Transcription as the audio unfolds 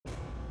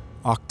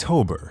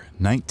October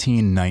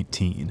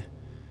 1919.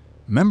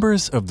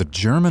 Members of the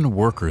German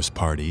Workers'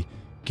 Party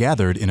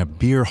gathered in a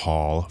beer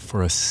hall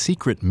for a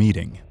secret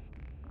meeting.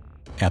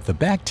 At the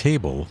back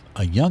table,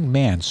 a young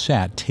man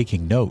sat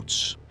taking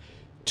notes.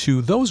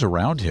 To those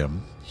around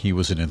him, he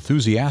was an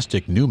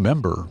enthusiastic new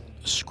member,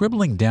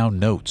 scribbling down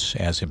notes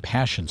as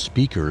impassioned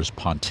speakers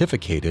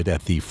pontificated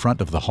at the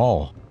front of the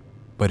hall.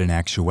 But in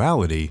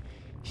actuality,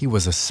 he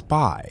was a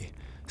spy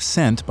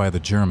sent by the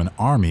German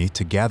army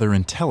to gather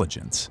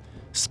intelligence,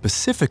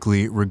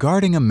 specifically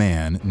regarding a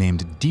man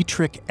named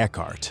Dietrich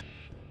Eckart.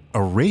 A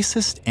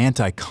racist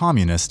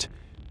anti-communist,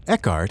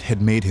 Eckart had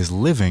made his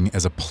living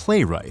as a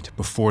playwright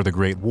before the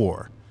Great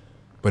War,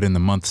 but in the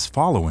months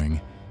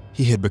following,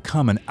 he had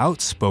become an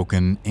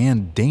outspoken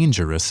and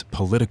dangerous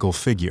political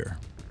figure.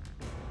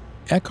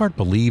 Eckart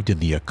believed in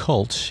the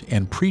occult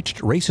and preached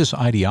racist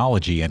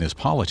ideology in his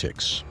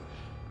politics.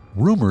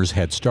 Rumors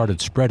had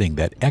started spreading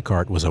that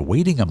Eckart was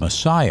awaiting a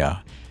messiah,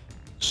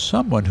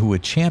 someone who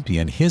would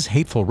champion his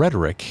hateful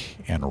rhetoric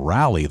and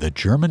rally the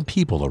German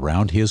people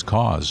around his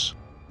cause.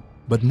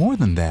 But more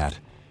than that,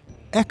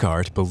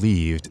 Eckart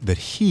believed that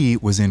he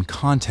was in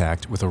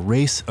contact with a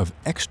race of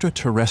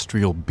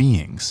extraterrestrial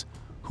beings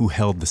who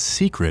held the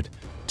secret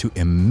to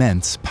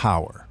immense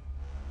power.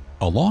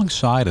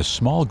 Alongside a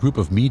small group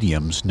of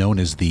mediums known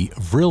as the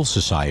Vril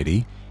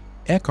Society,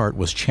 Eckart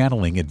was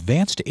channeling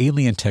advanced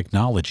alien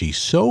technology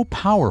so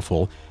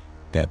powerful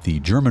that the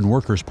German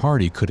Workers'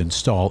 Party could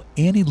install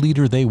any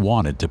leader they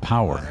wanted to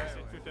power.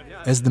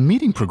 As the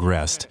meeting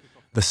progressed,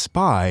 the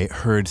spy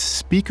heard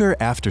speaker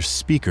after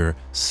speaker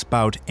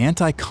spout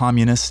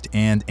anti-communist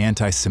and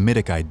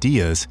anti-Semitic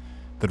ideas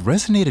that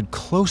resonated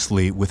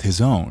closely with his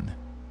own.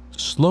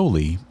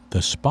 Slowly,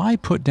 the spy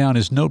put down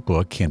his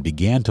notebook and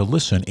began to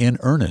listen in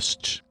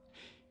earnest.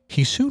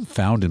 He soon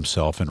found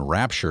himself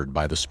enraptured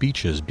by the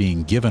speeches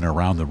being given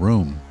around the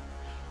room.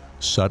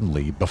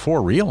 Suddenly,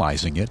 before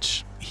realizing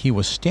it, he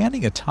was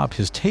standing atop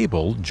his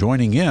table,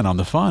 joining in on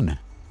the fun.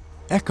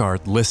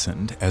 Eckart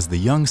listened as the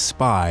young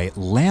spy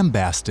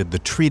lambasted the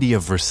Treaty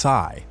of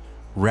Versailles,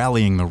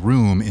 rallying the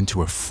room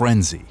into a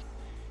frenzy.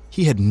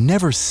 He had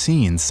never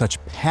seen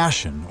such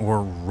passion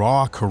or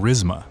raw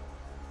charisma.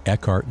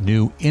 Eckart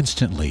knew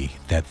instantly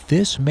that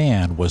this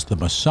man was the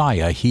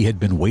Messiah he had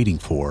been waiting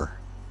for.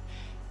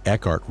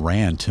 Eckart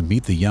ran to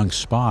meet the young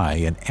spy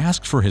and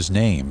asked for his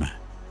name.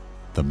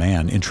 The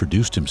man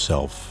introduced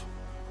himself,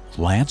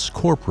 Lance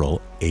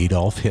Corporal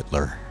Adolf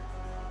Hitler.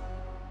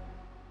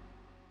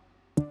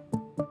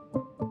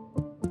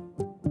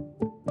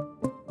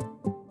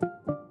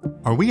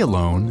 Are we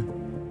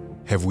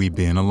alone? Have we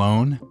been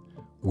alone?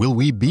 Will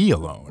we be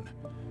alone?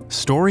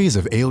 Stories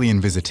of alien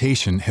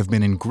visitation have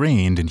been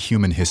ingrained in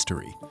human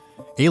history.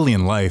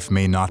 Alien life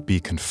may not be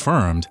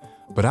confirmed,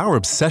 but our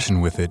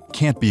obsession with it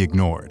can't be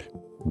ignored.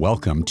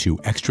 Welcome to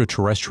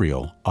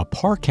Extraterrestrial, a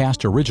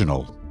Parcast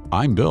original.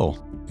 I'm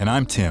Bill. And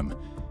I'm Tim.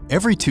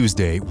 Every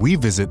Tuesday, we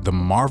visit the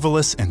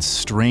marvelous and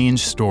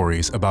strange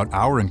stories about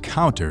our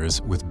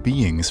encounters with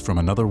beings from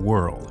another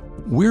world.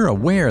 We're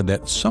aware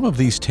that some of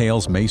these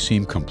tales may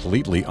seem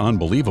completely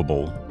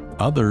unbelievable.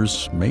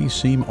 Others may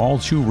seem all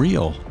too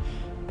real.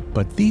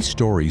 But these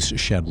stories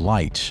shed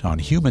light on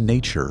human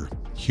nature,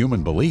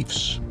 human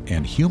beliefs,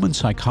 and human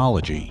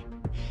psychology.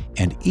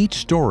 And each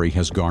story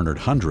has garnered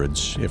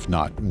hundreds, if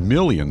not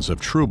millions, of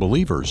true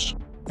believers.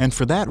 And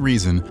for that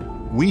reason,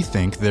 we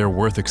think they're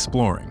worth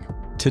exploring.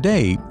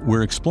 Today,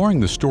 we're exploring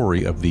the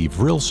story of the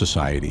Vril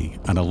Society,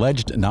 an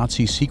alleged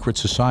Nazi secret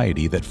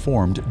society that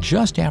formed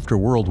just after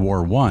World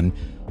War I,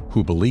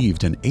 who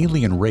believed an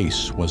alien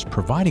race was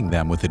providing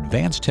them with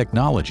advanced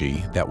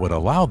technology that would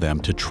allow them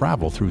to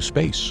travel through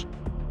space.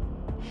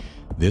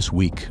 This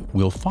week,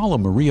 we'll follow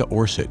Maria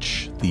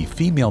Orsitsch, the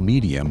female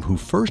medium who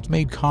first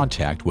made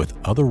contact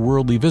with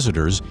otherworldly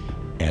visitors,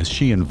 as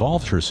she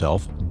involved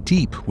herself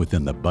deep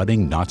within the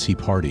budding Nazi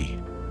party.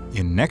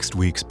 In next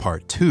week's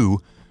Part 2,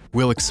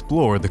 we'll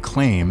explore the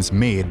claims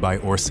made by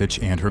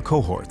Orsitsch and her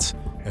cohorts,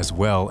 as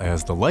well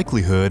as the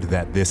likelihood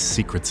that this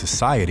secret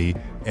society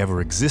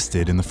ever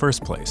existed in the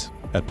first place.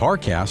 At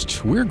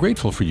Parcast, we're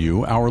grateful for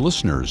you, our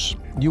listeners.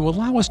 You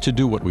allow us to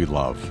do what we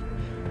love.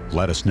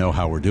 Let us know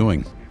how we're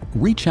doing.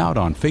 Reach out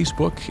on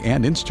Facebook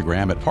and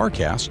Instagram at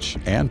Parcast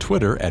and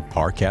Twitter at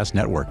Parcast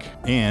Network.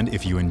 And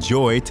if you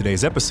enjoy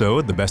today's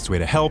episode, the best way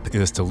to help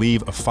is to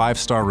leave a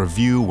 5-star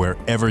review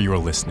wherever you're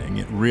listening.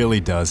 It really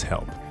does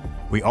help.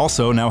 We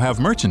also now have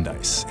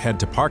merchandise. Head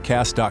to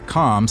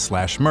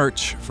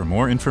parcast.com/merch for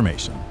more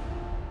information.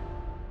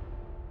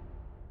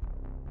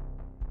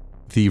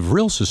 The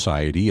Vril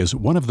Society is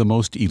one of the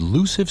most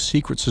elusive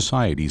secret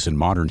societies in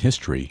modern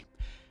history.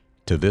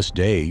 To this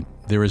day,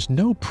 there is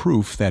no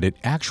proof that it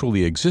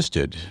actually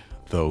existed,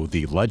 though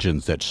the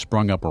legends that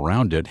sprung up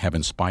around it have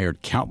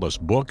inspired countless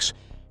books,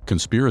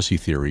 conspiracy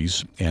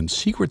theories, and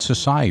secret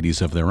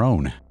societies of their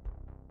own.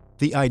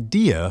 The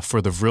idea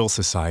for the Vril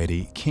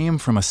Society came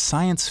from a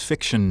science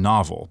fiction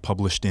novel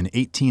published in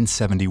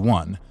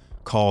 1871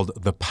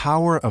 called The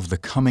Power of the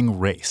Coming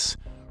Race,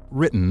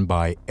 written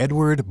by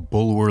Edward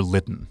Bulwer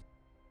Lytton.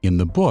 In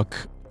the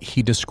book,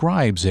 he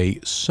describes a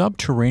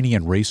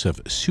subterranean race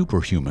of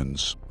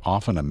superhumans,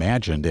 often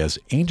imagined as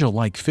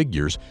angel-like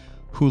figures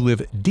who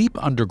live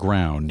deep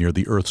underground near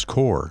the Earth's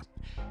core.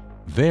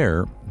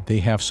 There, they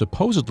have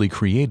supposedly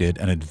created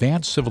an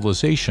advanced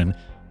civilization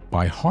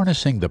by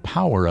harnessing the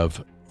power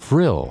of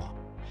Vril.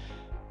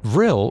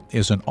 Vril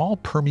is an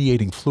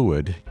all-permeating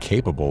fluid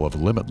capable of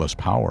limitless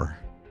power.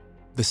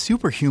 The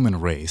superhuman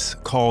race,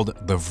 called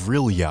the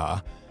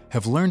Vrilya,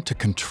 have learned to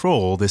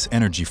control this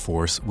energy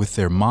force with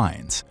their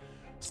minds.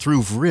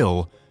 Through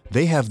Vril,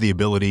 they have the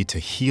ability to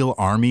heal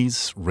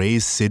armies,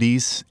 raise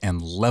cities,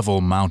 and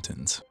level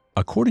mountains.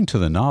 According to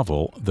the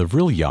novel, the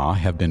Vrilya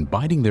have been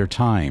biding their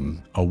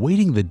time,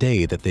 awaiting the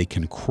day that they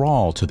can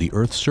crawl to the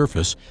Earth's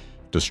surface,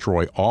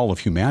 destroy all of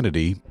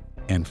humanity,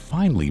 and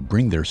finally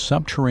bring their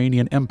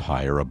subterranean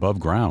empire above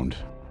ground.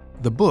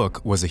 The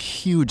book was a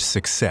huge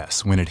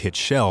success when it hit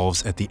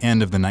shelves at the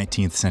end of the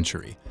 19th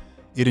century.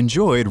 It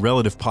enjoyed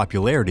relative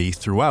popularity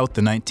throughout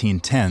the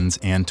 1910s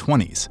and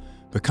 20s,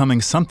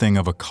 becoming something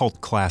of a cult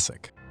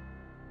classic.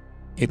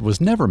 It was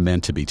never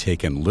meant to be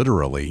taken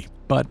literally,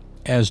 but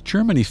as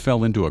Germany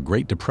fell into a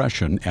Great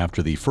Depression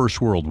after the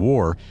First World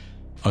War,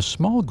 a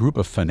small group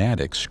of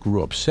fanatics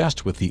grew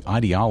obsessed with the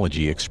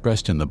ideology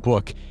expressed in the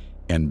book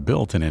and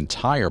built an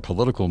entire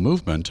political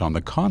movement on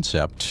the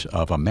concept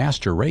of a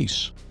master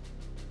race.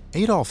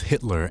 Adolf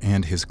Hitler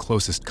and his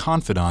closest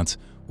confidants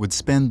would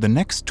spend the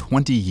next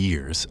 20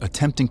 years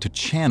attempting to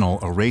channel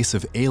a race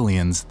of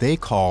aliens they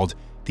called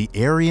the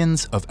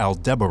Aryans of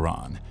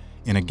Aldebaran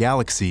in a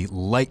galaxy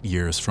light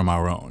years from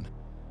our own.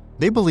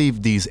 They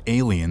believed these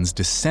aliens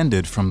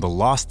descended from the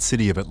lost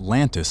city of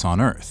Atlantis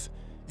on Earth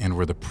and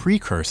were the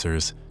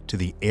precursors to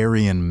the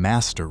Aryan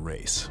master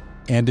race.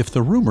 And if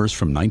the rumors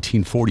from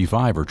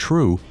 1945 are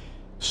true,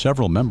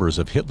 several members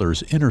of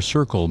Hitler's inner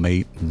circle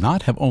may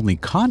not have only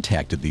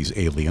contacted these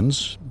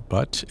aliens,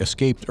 but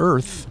escaped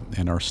Earth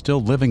and are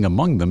still living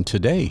among them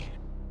today.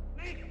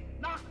 Nicht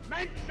nach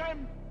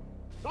Menschen,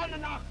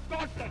 sondern nach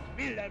Gottes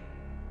Willen.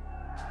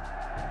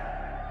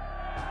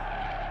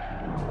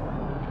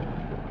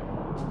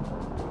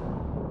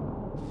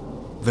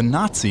 The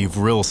Nazi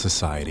Vril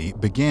Society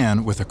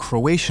began with a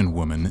Croatian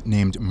woman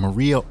named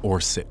Maria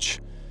Orsitsch.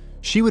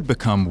 She would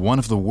become one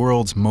of the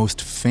world's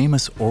most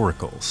famous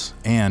oracles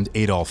and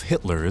Adolf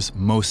Hitler's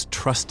most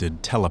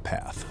trusted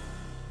telepath.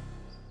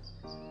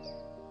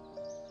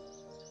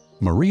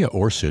 Maria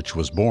Orsitsch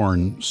was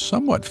born,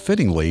 somewhat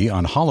fittingly,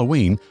 on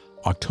Halloween,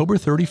 October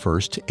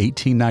 31st,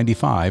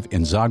 1895,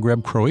 in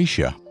Zagreb,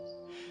 Croatia.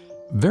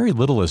 Very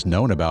little is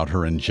known about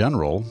her in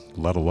general,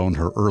 let alone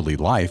her early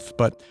life,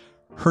 but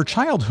her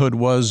childhood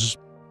was,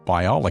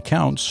 by all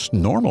accounts,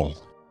 normal.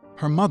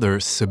 Her mother,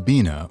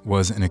 Sabina,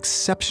 was an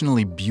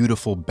exceptionally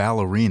beautiful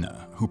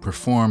ballerina who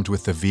performed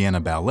with the Vienna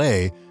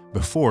Ballet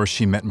before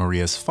she met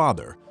Maria's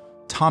father,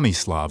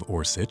 Tomislav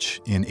Orsitsch,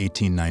 in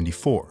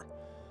 1894.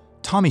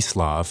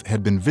 Tomislav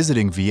had been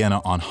visiting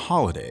Vienna on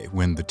holiday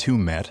when the two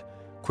met,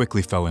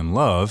 quickly fell in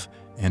love,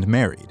 and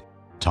married.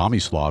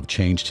 Tomislav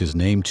changed his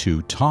name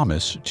to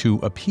Thomas to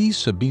appease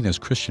Sabina's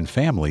Christian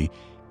family,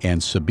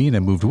 and Sabina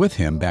moved with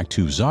him back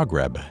to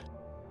Zagreb.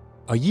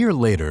 A year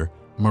later,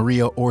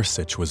 Maria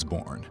Orsitsch was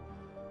born.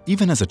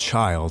 Even as a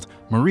child,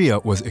 Maria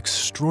was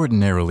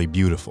extraordinarily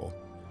beautiful.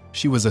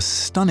 She was a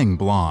stunning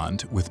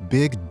blonde with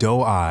big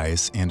doe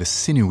eyes and a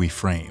sinewy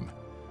frame.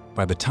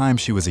 By the time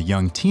she was a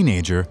young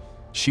teenager,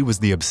 she was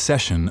the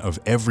obsession of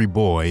every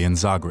boy in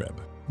Zagreb.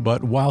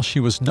 But while she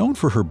was known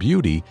for her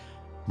beauty,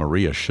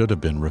 Maria should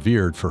have been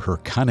revered for her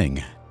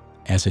cunning.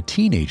 As a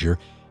teenager,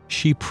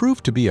 she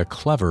proved to be a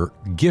clever,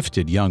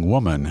 gifted young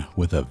woman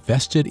with a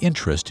vested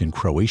interest in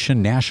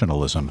Croatian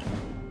nationalism.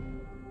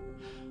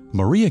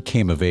 Maria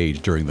came of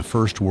age during the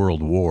First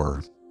World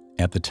War.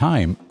 At the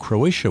time,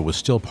 Croatia was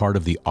still part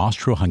of the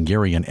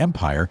Austro-Hungarian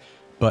Empire,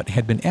 but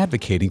had been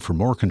advocating for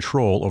more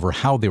control over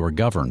how they were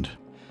governed.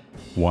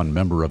 One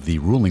member of the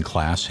ruling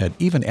class had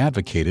even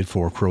advocated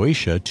for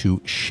Croatia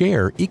to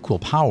share equal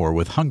power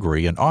with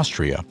Hungary and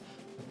Austria.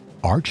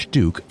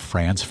 Archduke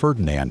Franz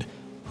Ferdinand,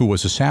 who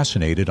was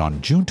assassinated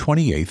on June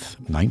 28,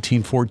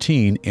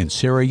 1914 in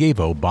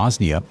Sarajevo,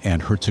 Bosnia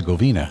and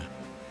Herzegovina.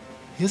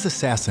 His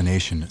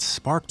assassination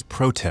sparked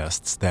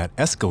protests that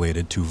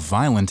escalated to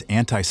violent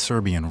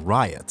anti-Serbian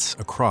riots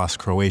across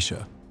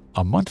Croatia.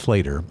 A month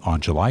later,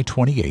 on July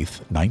 28,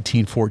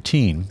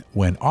 1914,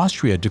 when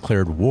Austria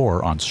declared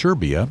war on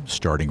Serbia,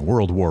 starting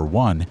World War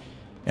I,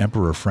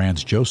 Emperor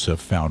Franz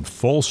Joseph found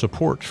full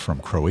support from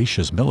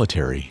Croatia's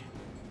military.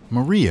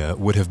 Maria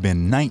would have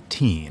been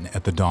 19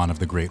 at the dawn of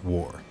the Great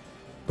War.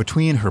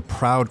 Between her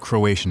proud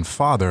Croatian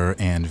father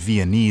and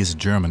Viennese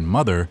German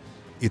mother,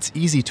 it's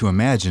easy to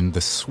imagine the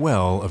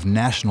swell of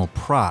national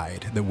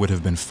pride that would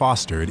have been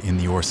fostered in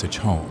the Orsitsch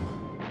home.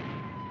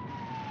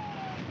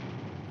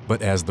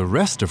 But as the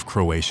rest of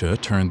Croatia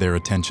turned their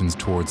attentions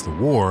towards the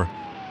war,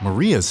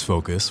 Maria's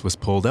focus was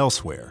pulled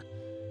elsewhere.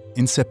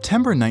 In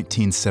September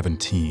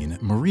 1917,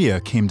 Maria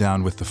came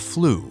down with the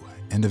flu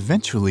and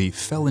eventually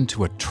fell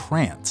into a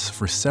trance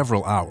for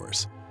several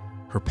hours.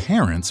 Her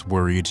parents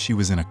worried she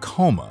was in a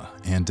coma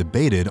and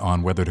debated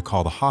on whether to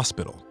call the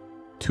hospital.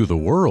 To the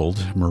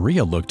world,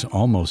 Maria looked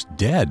almost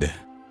dead.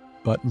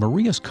 But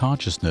Maria's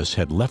consciousness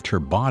had left her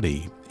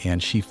body,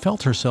 and she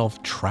felt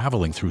herself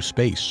traveling through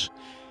space.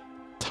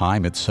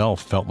 Time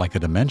itself felt like a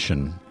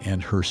dimension,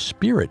 and her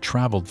spirit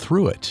traveled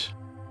through it.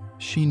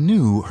 She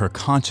knew her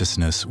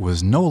consciousness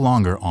was no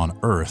longer on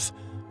Earth,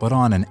 but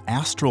on an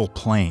astral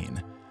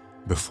plane.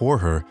 Before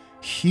her,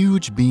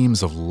 huge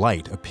beams of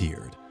light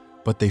appeared,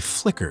 but they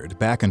flickered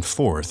back and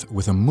forth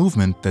with a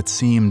movement that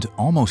seemed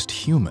almost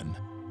human.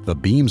 The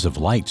beams of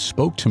light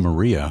spoke to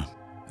Maria.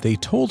 They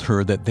told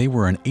her that they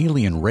were an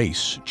alien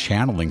race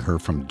channeling her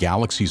from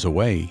galaxies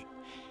away.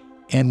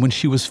 And when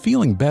she was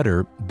feeling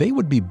better, they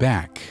would be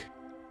back.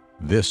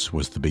 This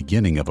was the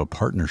beginning of a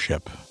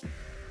partnership.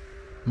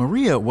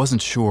 Maria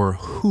wasn't sure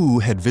who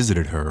had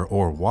visited her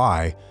or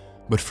why,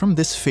 but from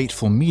this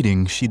fateful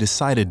meeting, she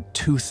decided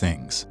two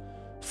things.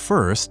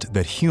 First,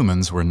 that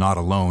humans were not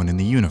alone in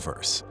the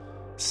universe.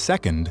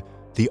 Second,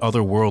 the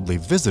otherworldly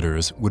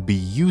visitors would be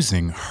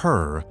using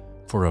her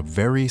for a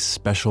very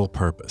special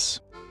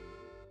purpose.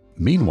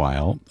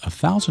 Meanwhile,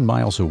 1,000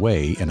 miles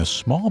away in a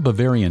small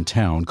Bavarian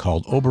town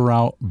called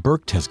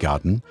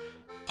Oberau-Berchtesgaden,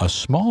 a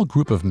small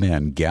group of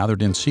men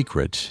gathered in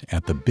secret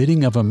at the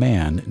bidding of a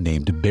man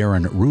named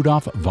Baron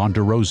Rudolf von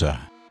der Rosa.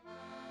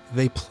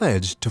 They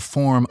pledged to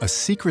form a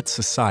secret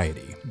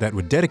society that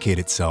would dedicate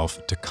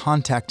itself to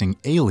contacting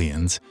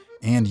aliens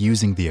and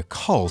using the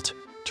occult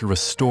to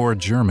restore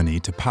Germany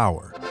to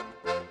power.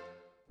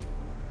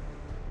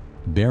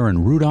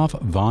 Baron Rudolf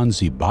von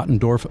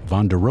Siebattendorf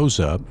von der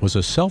Rosa was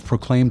a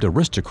self-proclaimed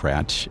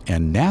aristocrat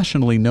and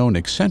nationally known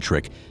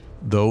eccentric,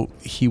 though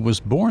he was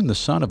born the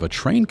son of a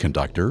train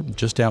conductor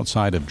just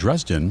outside of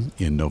Dresden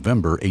in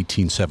November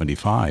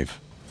 1875.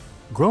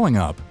 Growing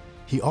up,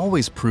 he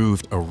always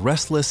proved a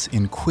restless,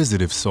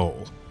 inquisitive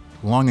soul,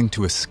 longing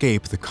to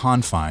escape the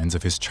confines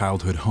of his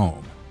childhood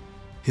home.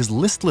 His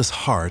listless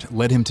heart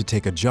led him to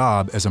take a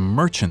job as a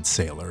merchant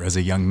sailor as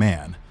a young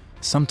man,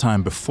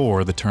 sometime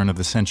before the turn of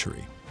the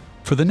century.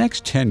 For the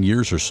next 10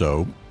 years or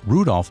so,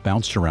 Rudolf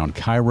bounced around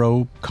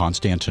Cairo,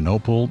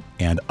 Constantinople,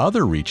 and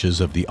other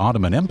reaches of the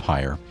Ottoman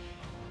Empire.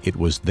 It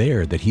was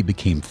there that he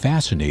became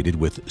fascinated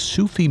with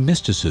Sufi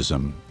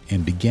mysticism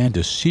and began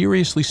to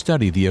seriously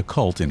study the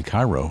occult in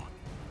Cairo.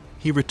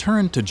 He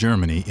returned to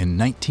Germany in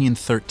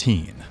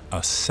 1913,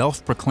 a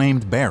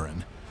self-proclaimed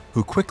baron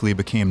who quickly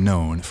became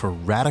known for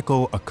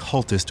radical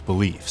occultist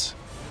beliefs.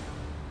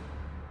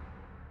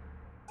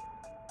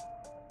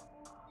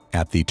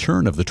 At the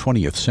turn of the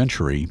 20th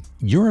century,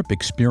 Europe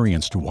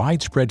experienced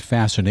widespread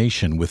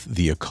fascination with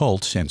the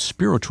occult and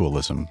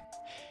spiritualism.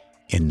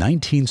 In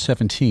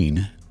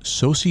 1917,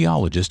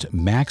 sociologist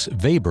Max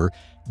Weber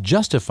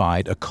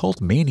justified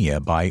occult mania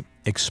by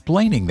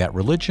explaining that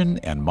religion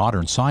and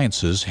modern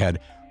sciences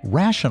had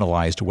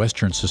rationalized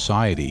Western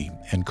society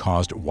and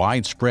caused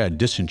widespread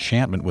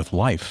disenchantment with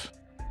life.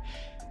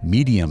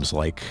 Mediums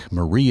like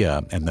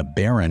Maria and the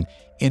Baron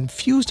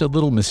infused a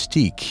little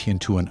mystique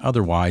into an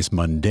otherwise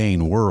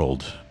mundane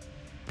world.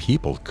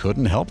 People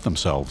couldn't help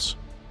themselves.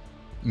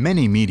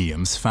 Many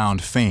mediums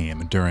found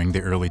fame during the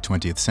early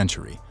 20th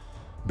century.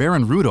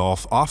 Baron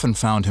Rudolf often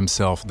found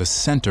himself the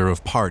center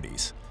of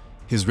parties.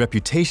 His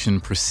reputation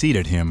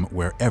preceded him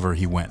wherever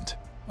he went.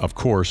 Of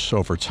course,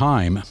 over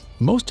time,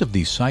 most of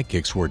these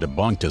psychics were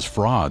debunked as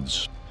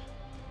frauds.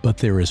 But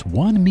there is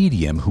one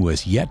medium who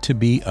has yet to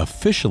be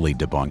officially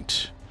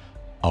debunked.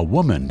 A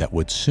woman that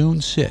would soon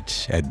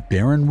sit at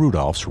Baron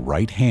Rudolph's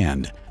right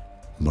hand,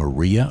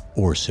 Maria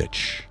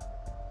Orsitsch.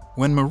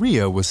 When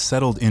Maria was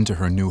settled into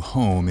her new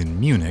home in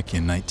Munich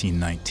in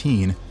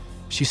 1919,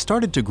 she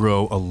started to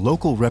grow a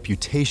local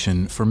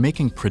reputation for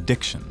making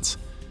predictions.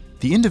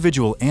 The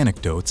individual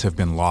anecdotes have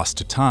been lost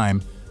to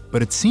time,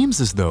 but it seems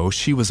as though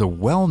she was a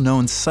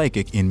well-known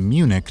psychic in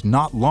Munich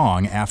not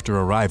long after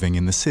arriving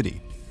in the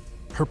city.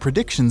 Her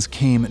predictions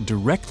came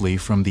directly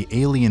from the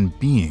alien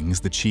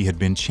beings that she had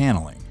been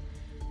channeling.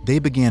 They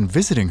began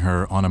visiting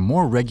her on a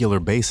more regular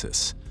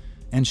basis,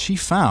 and she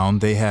found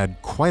they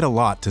had quite a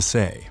lot to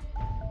say.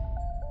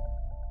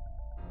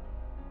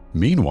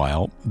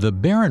 Meanwhile, the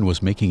Baron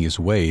was making his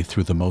way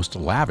through the most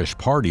lavish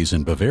parties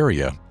in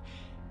Bavaria,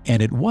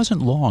 and it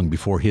wasn't long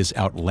before his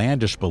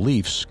outlandish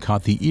beliefs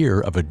caught the ear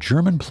of a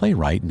German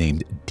playwright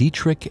named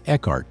Dietrich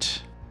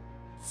Eckart.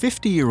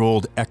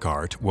 50-year-old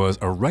Eckart was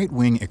a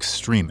right-wing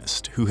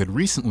extremist who had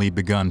recently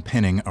begun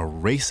penning a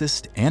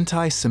racist,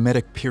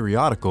 anti-Semitic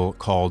periodical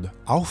called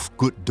Auf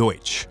gut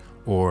Deutsch,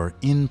 or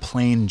In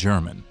Plain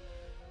German.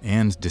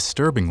 And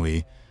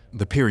disturbingly,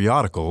 the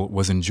periodical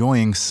was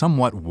enjoying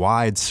somewhat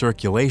wide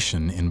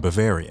circulation in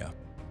Bavaria.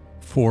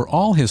 For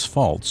all his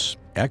faults,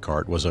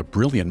 Eckart was a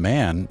brilliant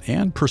man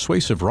and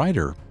persuasive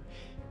writer.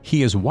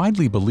 He is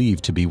widely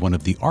believed to be one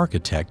of the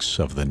architects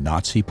of the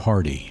Nazi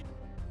Party.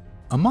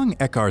 Among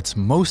Eckart's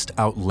most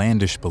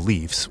outlandish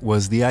beliefs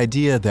was the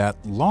idea that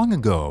long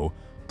ago,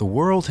 the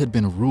world had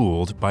been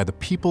ruled by the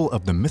people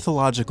of the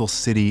mythological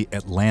city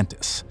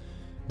Atlantis.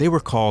 They were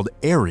called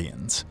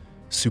Aryans,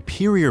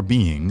 superior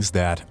beings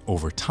that,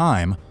 over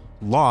time,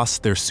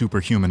 lost their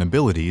superhuman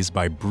abilities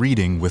by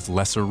breeding with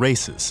lesser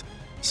races.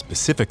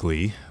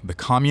 specifically the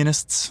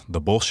Communists, the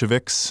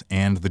Bolsheviks,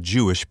 and the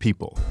Jewish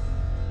people.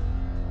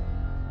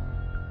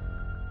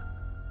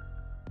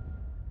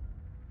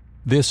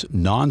 This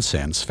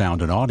nonsense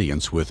found an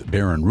audience with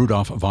Baron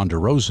Rudolf von der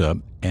Rosa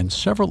and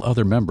several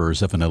other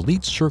members of an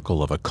elite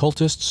circle of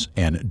occultists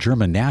and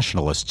German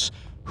nationalists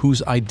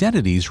whose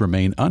identities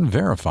remain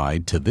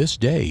unverified to this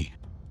day.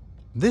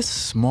 This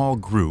small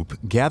group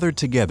gathered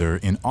together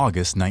in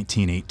August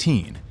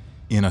 1918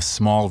 in a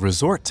small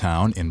resort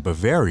town in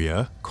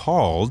Bavaria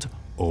called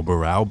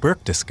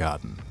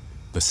Oberau-Berchtesgaden,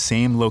 the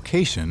same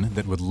location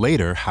that would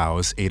later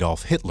house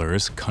Adolf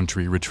Hitler's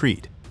country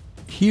retreat.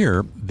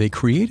 Here, they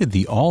created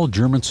the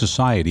All-German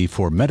Society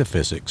for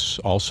Metaphysics,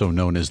 also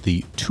known as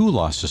the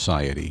Tula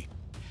Society.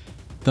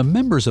 The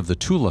members of the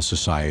Tula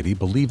Society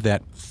believed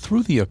that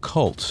through the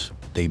occult,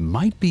 they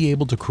might be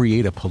able to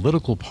create a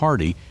political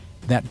party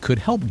that could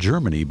help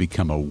Germany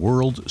become a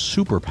world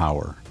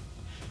superpower.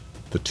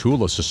 The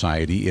Tula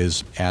Society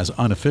is as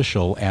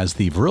unofficial as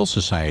the Vril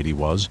Society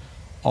was,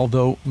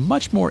 although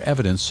much more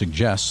evidence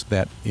suggests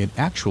that it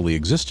actually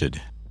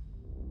existed.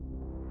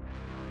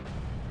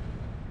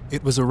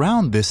 It was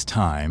around this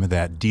time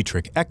that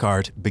Dietrich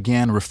Eckart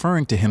began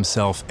referring to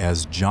himself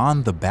as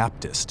John the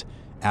Baptist,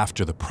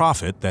 after the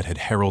prophet that had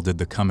heralded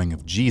the coming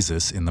of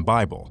Jesus in the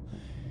Bible.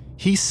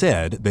 He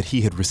said that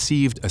he had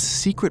received a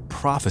secret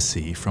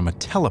prophecy from a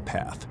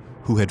telepath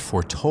who had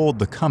foretold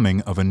the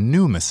coming of a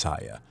new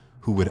Messiah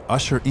who would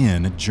usher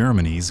in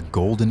Germany's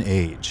golden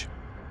age.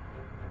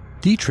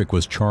 Dietrich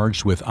was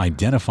charged with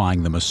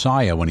identifying the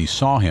Messiah when he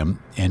saw him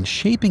and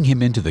shaping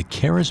him into the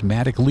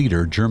charismatic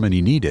leader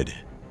Germany needed.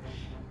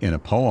 In a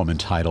poem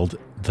entitled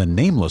The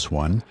Nameless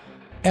One,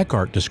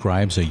 Eckart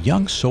describes a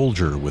young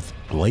soldier with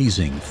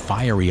blazing,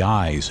 fiery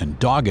eyes and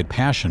dogged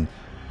passion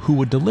who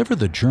would deliver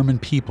the German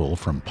people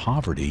from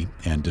poverty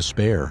and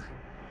despair.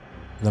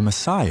 The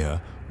Messiah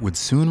would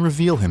soon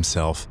reveal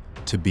himself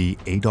to be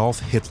Adolf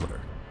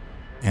Hitler,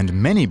 and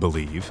many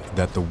believe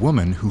that the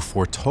woman who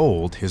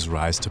foretold his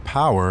rise to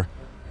power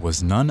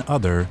was none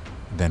other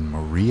than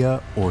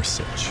Maria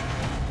Orsitsch.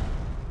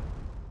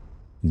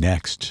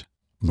 Next,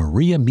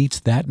 Maria meets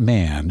that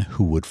man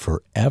who would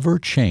forever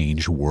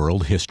change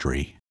world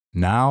history.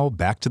 Now,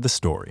 back to the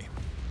story.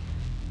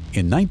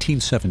 In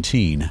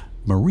 1917,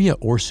 Maria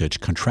Orsitsch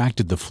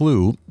contracted the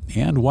flu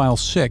and, while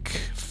sick,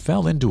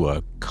 fell into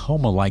a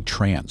coma-like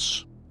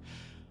trance.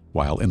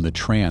 While in the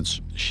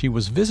trance, she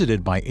was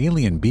visited by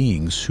alien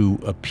beings who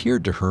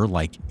appeared to her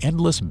like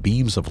endless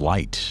beams of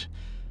light.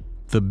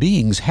 The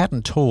beings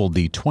hadn't told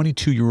the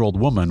 22-year-old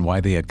woman why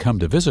they had come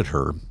to visit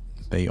her.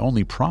 They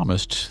only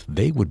promised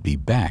they would be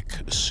back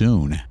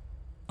soon.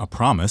 A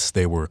promise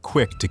they were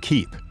quick to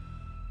keep.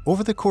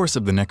 Over the course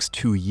of the next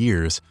 2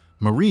 years,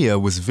 Maria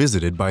was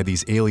visited by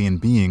these alien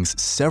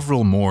beings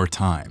several more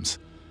times.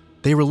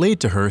 They relayed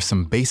to her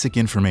some basic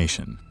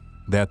information,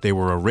 that they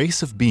were a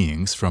race of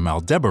beings from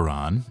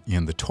Aldebaran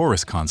in the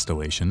Taurus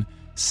constellation,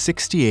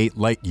 68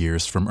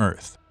 light-years from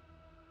Earth.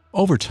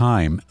 Over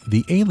time,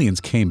 the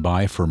aliens came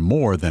by for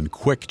more than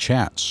quick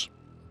chats.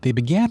 They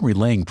began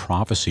relaying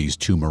prophecies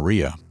to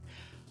Maria.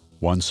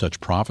 One such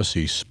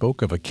prophecy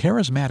spoke of a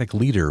charismatic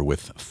leader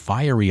with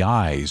fiery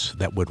eyes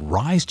that would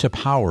rise to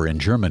power in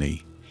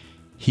Germany.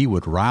 He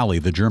would rally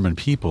the German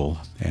people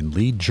and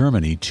lead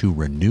Germany to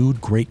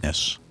renewed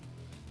greatness.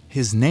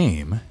 His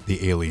name,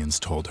 the aliens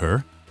told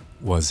her,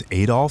 was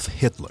Adolf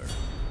Hitler.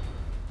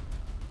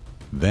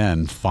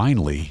 Then,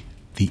 finally,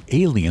 the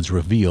aliens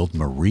revealed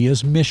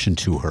Maria's mission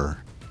to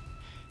her.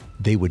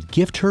 They would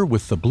gift her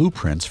with the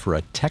blueprints for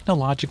a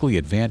technologically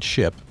advanced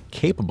ship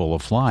capable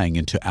of flying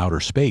into outer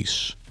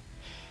space.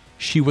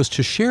 She was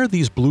to share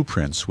these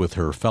blueprints with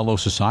her fellow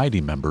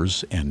society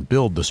members and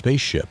build the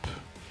spaceship.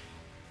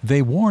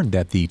 They warned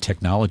that the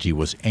technology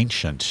was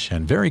ancient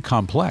and very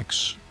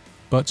complex,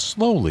 but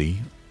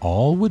slowly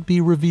all would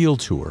be revealed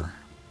to her.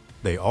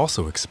 They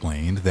also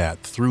explained that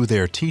through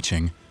their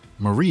teaching,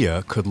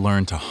 Maria could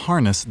learn to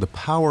harness the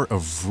power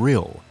of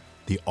Vril,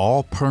 the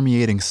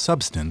all-permeating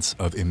substance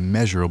of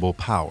immeasurable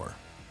power.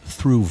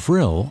 Through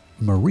Vril,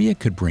 Maria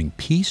could bring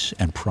peace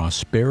and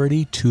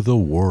prosperity to the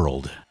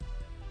world.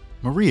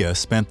 Maria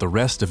spent the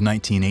rest of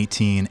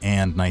 1918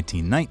 and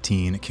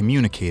 1919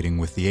 communicating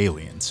with the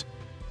aliens.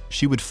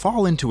 She would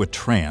fall into a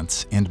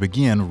trance and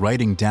begin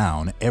writing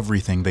down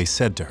everything they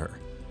said to her.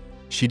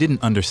 She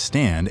didn't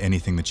understand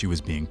anything that she was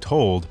being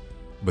told,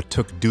 but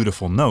took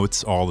dutiful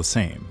notes all the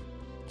same.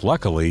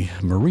 Luckily,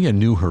 Maria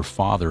knew her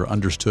father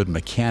understood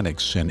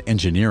mechanics and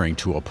engineering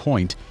to a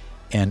point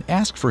and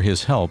asked for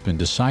his help in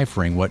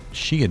deciphering what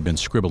she had been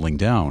scribbling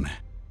down.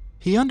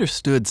 He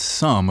understood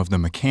some of the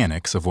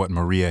mechanics of what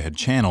Maria had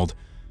channeled,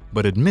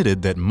 but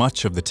admitted that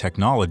much of the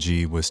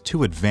technology was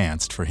too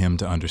advanced for him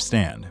to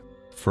understand.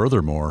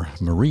 Furthermore,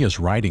 Maria's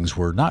writings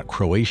were not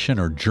Croatian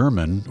or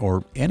German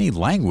or any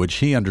language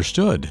he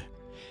understood.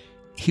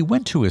 He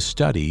went to his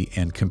study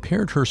and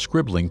compared her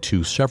scribbling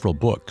to several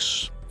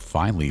books,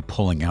 finally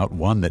pulling out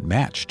one that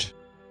matched.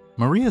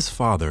 Maria's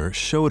father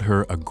showed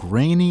her a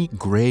grainy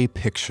gray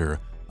picture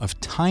of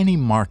tiny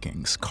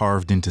markings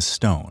carved into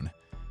stone,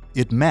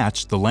 It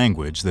matched the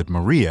language that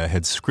Maria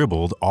had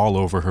scribbled all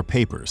over her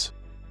papers.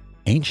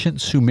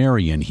 Ancient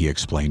Sumerian, he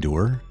explained to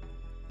her.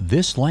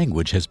 This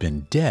language has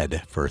been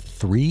dead for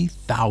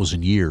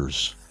 3,000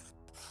 years.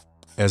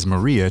 As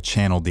Maria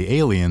channeled the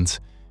aliens,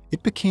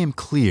 it became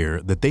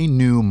clear that they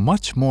knew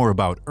much more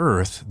about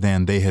Earth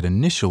than they had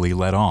initially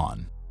let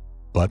on.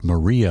 But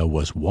Maria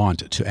was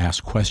wont to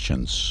ask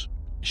questions.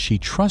 She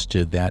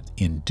trusted that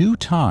in due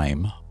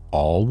time,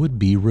 all would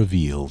be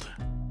revealed.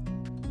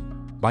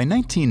 By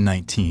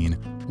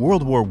 1919,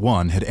 World War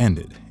I had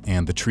ended,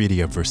 and the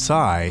Treaty of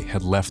Versailles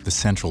had left the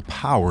Central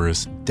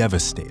Powers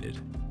devastated.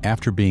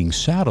 After being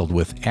saddled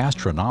with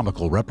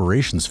astronomical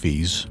reparations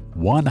fees,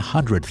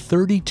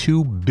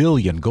 132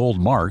 billion gold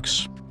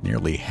marks,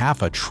 nearly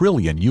 $500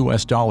 billion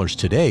US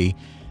today,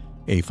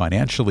 a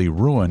financially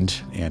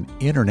ruined and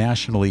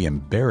internationally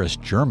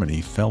embarrassed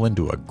Germany fell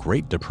into a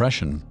Great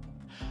Depression.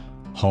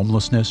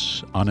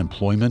 Homelessness,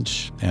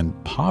 unemployment,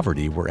 and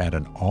poverty were at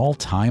an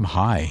all-time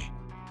high.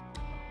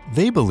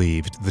 They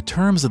believed the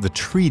terms of the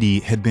treaty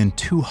had been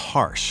too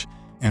harsh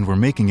and were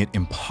making it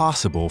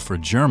impossible for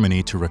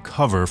Germany to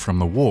recover from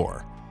the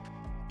war.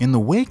 In the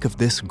wake of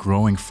this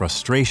growing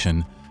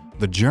frustration,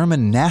 the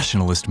German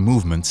nationalist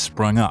movement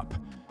sprung up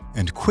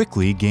and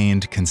quickly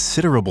gained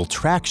considerable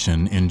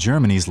traction in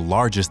Germany's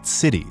largest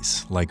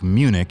cities, like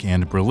Munich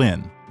and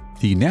Berlin.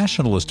 The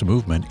nationalist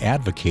movement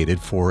advocated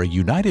for a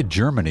united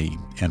Germany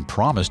and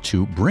promised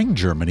to bring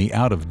Germany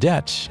out of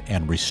debt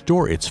and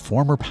restore its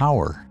former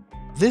power.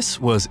 This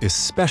was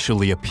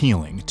especially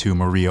appealing to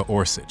Maria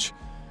Orsitsch.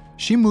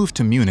 She moved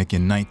to Munich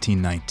in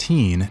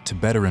 1919 to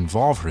better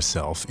involve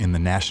herself in the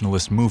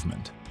nationalist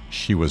movement.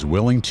 She was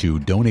willing to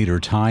donate her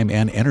time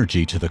and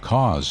energy to the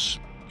cause.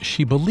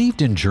 She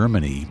believed in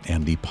Germany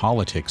and the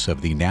politics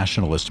of the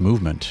nationalist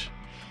movement.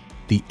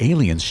 The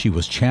aliens she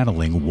was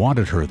channeling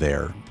wanted her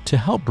there to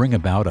help bring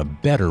about a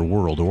better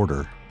world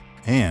order.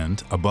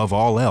 And, above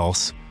all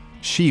else,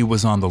 she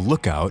was on the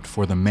lookout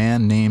for the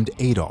man named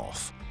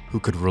Adolf, who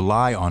could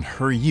rely on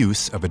her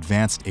use of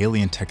advanced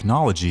alien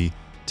technology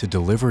to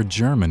deliver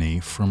Germany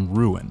from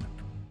ruin.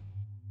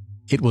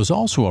 It was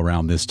also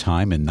around this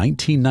time in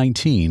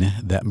 1919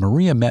 that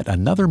Maria met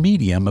another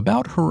medium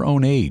about her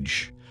own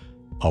age,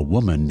 a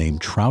woman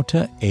named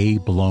Traute A.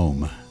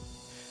 Blohm.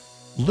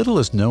 Little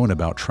is known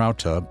about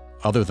Traute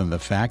other than the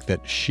fact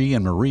that she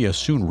and Maria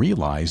soon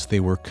realized they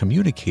were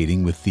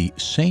communicating with the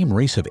same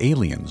race of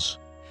aliens.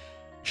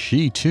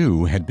 She,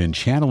 too, had been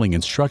channeling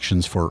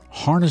instructions for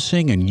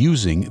harnessing and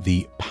using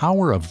the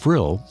power of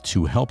Vril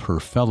to help her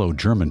fellow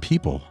German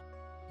people.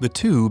 The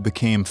two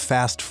became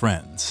fast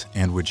friends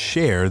and would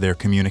share their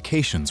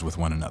communications with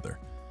one another.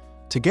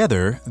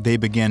 Together, they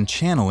began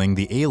channeling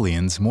the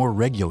aliens more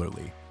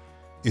regularly.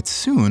 It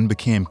soon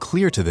became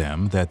clear to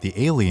them that the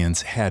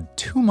aliens had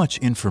too much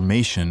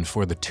information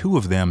for the two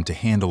of them to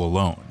handle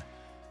alone.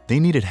 They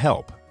needed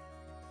help.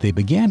 They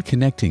began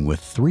connecting with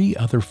 3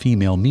 other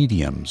female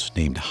mediums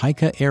named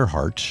Heike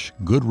Erhardt,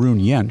 Gudrun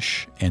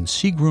Jentsch, and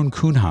Sigrun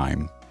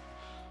Kuhnheim.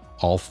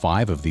 All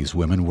 5 of these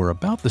women were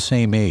about the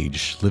same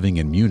age, living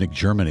in Munich,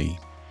 Germany.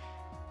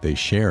 They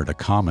shared a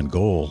common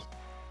goal: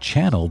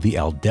 channel the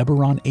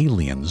Aldebaran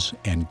aliens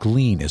and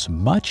glean as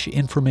much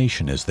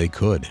information as they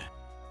could.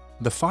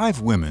 The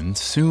 5 women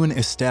soon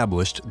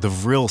established the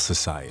Vril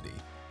Society,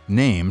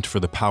 named for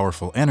the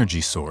powerful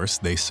energy source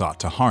they sought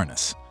to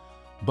harness.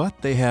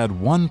 But they had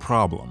one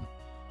problem.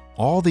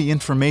 All the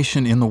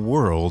information in the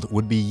world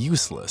would be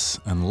useless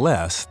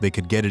unless they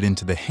could get it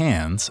into the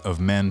hands of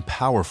men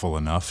powerful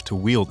enough to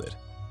wield it.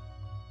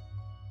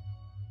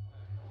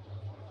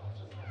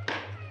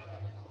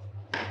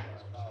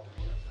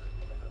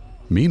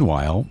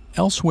 Meanwhile,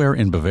 elsewhere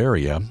in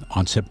Bavaria,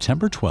 on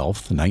September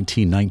 12,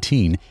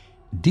 1919,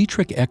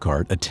 Dietrich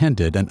Eckart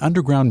attended an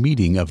underground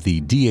meeting of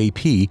the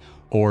DAP,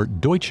 or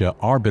Deutsche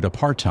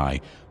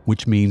Arbeiterpartei,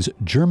 which means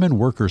German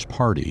Workers'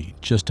 Party,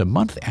 just a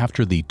month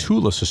after the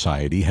Thule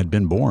Society had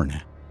been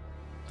born.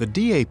 The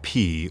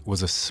DAP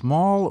was a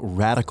small,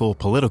 radical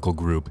political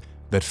group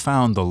that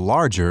found the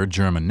larger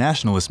German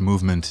nationalist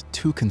movement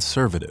too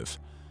conservative.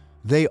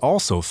 They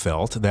also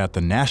felt that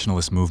the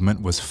nationalist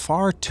movement was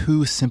far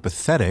too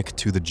sympathetic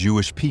to the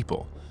Jewish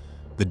people.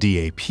 The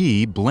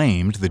DAP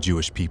blamed the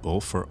Jewish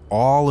people for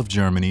all of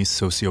Germany's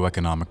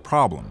socioeconomic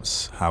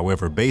problems,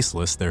 however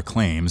baseless their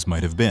claims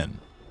might have been.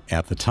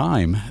 At the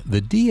time,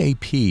 the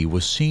DAP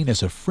was seen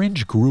as a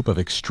fringe group of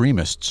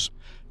extremists,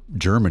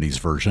 Germany's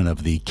version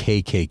of the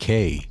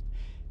KKK.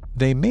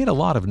 They made a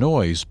lot of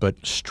noise,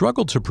 but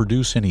struggled to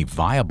produce any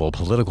viable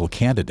political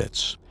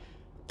candidates.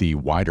 The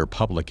wider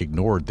public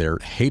ignored their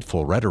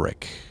hateful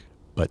rhetoric,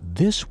 but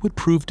this would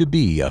prove to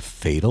be a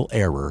fatal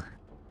error.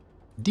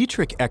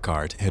 Dietrich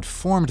Eckart had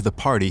formed the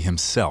party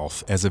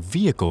himself as a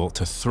vehicle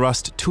to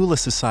thrust Thule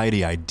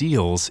Society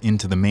ideals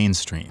into the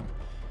mainstream.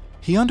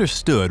 He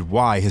understood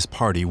why his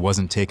party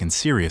wasn't taken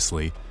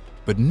seriously,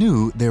 but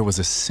knew there was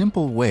a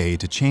simple way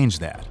to change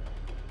that.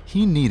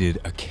 He needed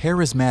a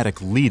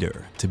charismatic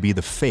leader to be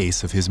the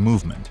face of his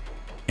movement.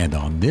 And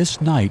on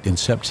this night in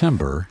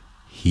September,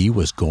 he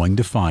was going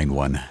to find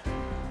one.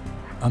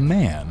 A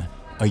man,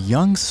 a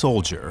young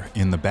soldier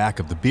in the back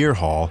of the beer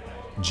hall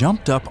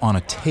jumped up on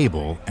a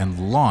table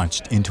and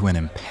launched into an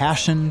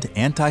impassioned,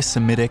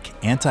 anti-Semitic,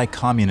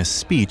 anti-communist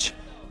speech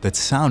that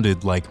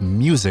sounded like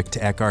music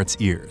to Eckhart's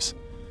ears.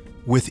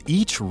 With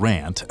each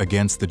rant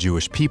against the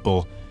Jewish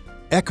people,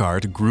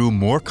 Eckhart grew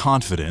more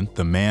confident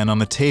the man on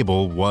the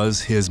table was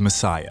his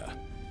Messiah.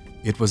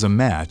 It was a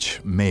match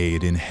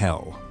made in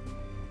hell.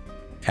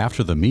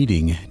 After the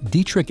meeting,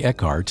 Dietrich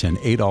Eckart and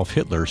Adolf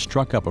Hitler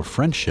struck up a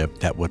friendship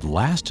that would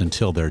last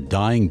until their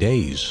dying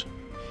days.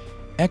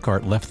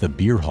 Eckart left the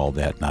beer hall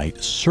that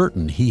night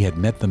certain he had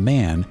met the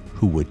man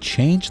who would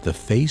change the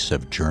face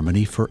of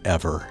Germany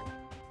forever.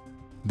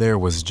 There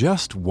was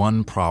just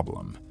one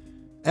problem.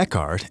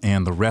 Eckhart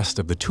and the rest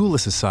of the Tula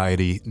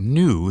Society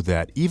knew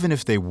that even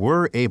if they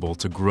were able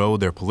to grow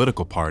their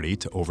political party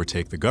to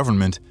overtake the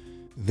government,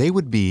 they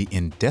would be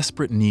in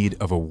desperate need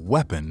of a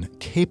weapon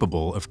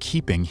capable of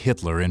keeping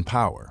Hitler in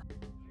power.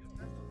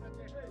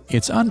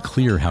 It's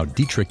unclear how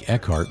Dietrich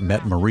Eckart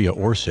met Maria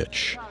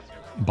Orsitsch.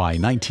 By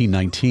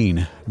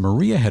 1919,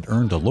 Maria had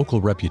earned a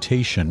local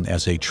reputation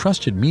as a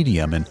trusted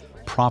medium and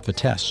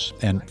prophetess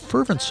and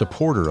fervent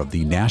supporter of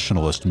the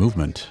nationalist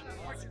movement.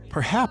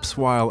 Perhaps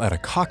while at a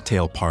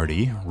cocktail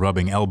party,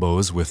 rubbing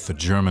elbows with the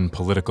German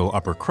political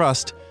upper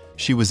crust,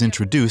 she was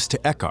introduced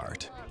to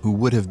Eckhart, who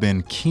would have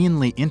been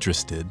keenly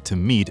interested to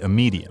meet a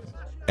medium.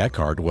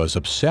 Eckhart was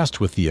obsessed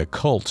with the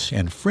occult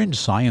and fringe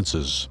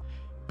sciences.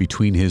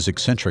 Between his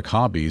eccentric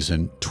hobbies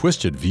and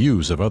twisted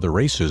views of other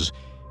races,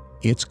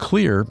 it's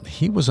clear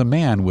he was a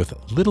man with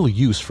little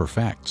use for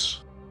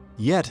facts.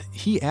 Yet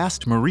he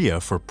asked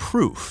Maria for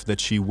proof that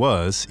she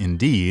was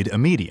indeed a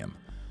medium.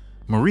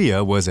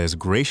 Maria was as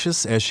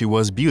gracious as she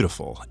was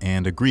beautiful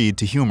and agreed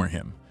to humor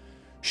him.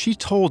 She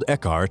told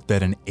Eckhart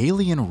that an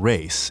alien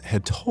race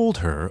had told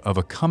her of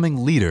a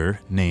coming leader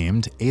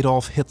named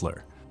Adolf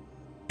Hitler.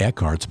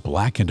 Eckhart's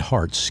blackened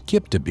heart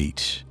skipped a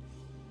beat.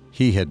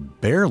 He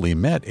had barely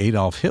met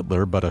Adolf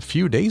Hitler but a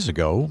few days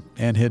ago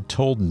and had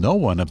told no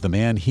one of the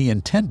man he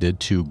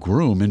intended to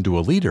groom into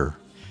a leader.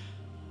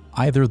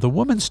 Either the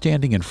woman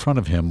standing in front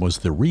of him was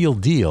the real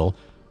deal,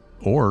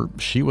 or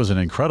she was an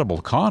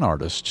incredible con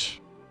artist.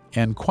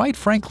 And quite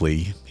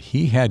frankly,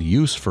 he had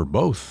use for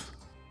both.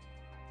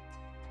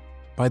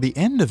 By the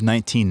end of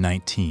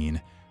 1919,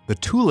 the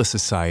Tula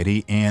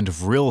Society and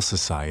Vril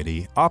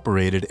Society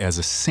operated as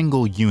a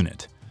single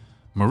unit.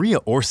 Maria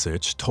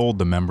Orsitsch told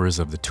the members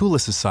of the Tula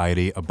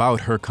Society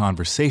about her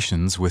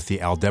conversations with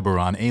the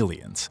Aldebaran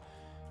aliens.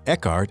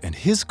 Eckhart and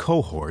his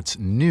cohorts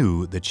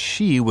knew that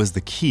she was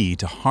the key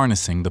to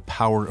harnessing the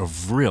power of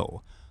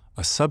Vril,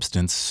 a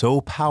substance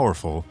so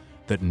powerful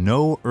that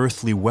no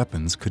earthly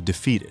weapons could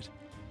defeat it.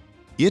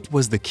 It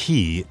was the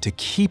key to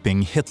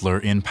keeping Hitler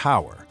in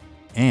power,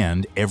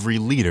 and every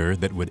leader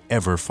that would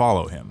ever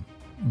follow him.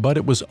 But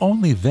it was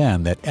only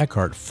then that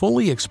Eckhart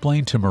fully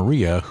explained to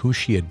Maria who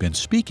she had been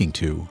speaking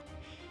to.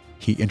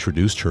 He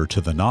introduced her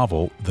to the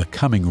novel The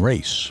Coming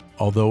Race,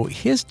 although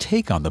his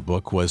take on the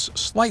book was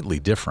slightly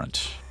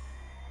different.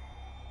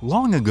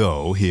 Long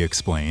ago, he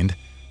explained,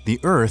 the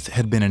Earth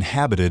had been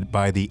inhabited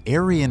by the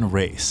Aryan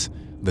race,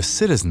 the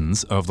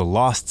citizens of the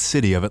lost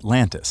city of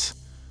Atlantis.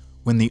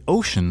 When the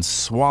oceans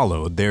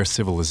swallowed their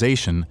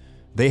civilization,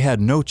 they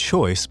had no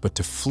choice but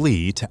to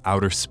flee to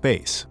outer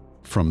space.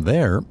 From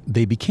there,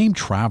 they became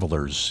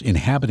travelers,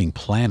 inhabiting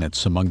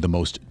planets among the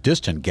most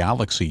distant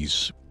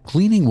galaxies,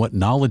 gleaning what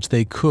knowledge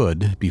they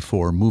could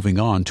before moving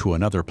on to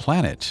another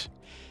planet.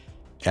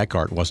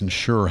 Eckhart wasn't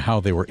sure how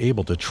they were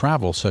able to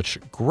travel such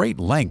great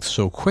lengths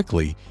so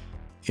quickly.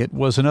 It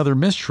was another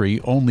mystery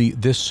only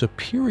this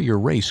superior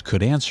race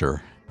could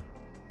answer.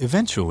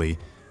 Eventually,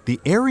 the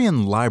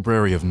Aryan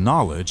library of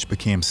knowledge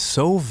became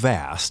so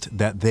vast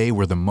that they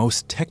were the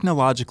most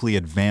technologically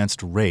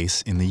advanced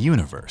race in the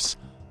universe,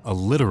 a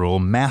literal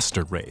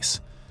master race.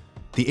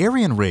 The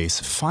Aryan race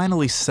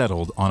finally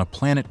settled on a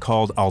planet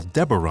called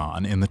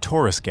Aldebaran in the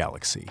Taurus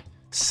galaxy,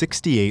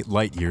 68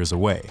 light-years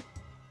away.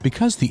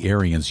 Because the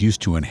Aryans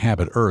used to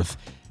inhabit Earth,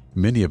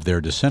 many of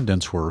their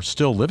descendants were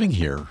still living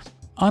here,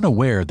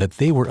 unaware that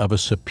they were of a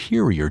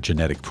superior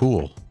genetic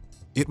pool.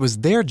 It was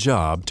their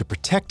job to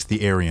protect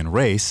the Aryan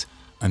race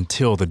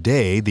until the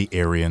day the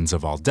Aryans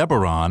of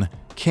Aldebaran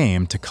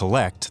came to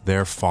collect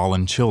their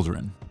fallen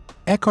children.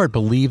 Eckhart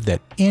believed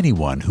that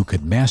anyone who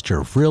could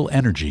master Vril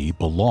energy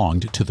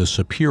belonged to the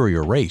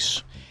superior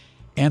race,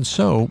 and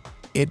so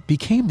it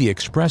became the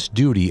express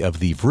duty of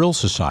the Vril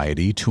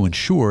Society to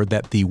ensure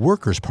that the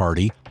Workers'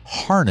 Party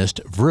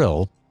harnessed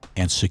Vril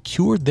and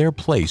secured their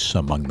place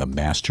among the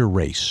master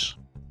race.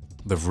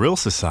 The Vril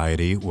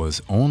Society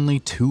was only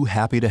too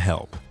happy to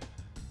help.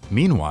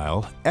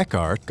 Meanwhile,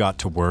 Eckhart got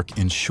to work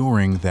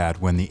ensuring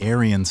that when the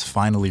Aryans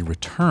finally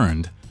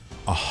returned,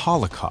 a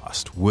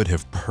holocaust would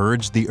have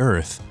purged the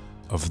Earth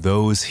of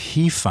those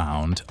he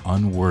found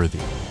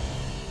unworthy.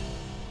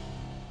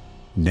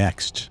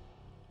 Next,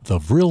 the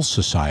Vril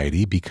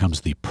Society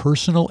becomes the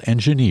personal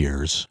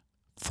engineers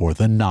for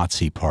the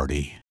Nazi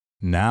Party.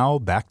 Now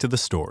back to the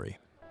story.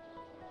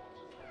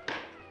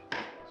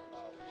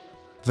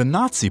 The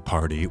Nazi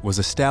Party was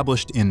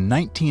established in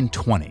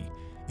 1920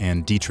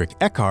 and Dietrich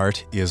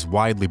Eckart is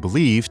widely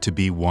believed to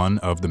be one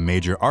of the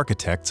major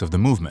architects of the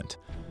movement.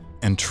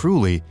 And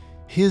truly,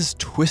 his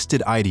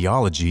twisted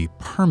ideology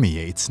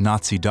permeates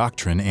Nazi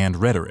doctrine and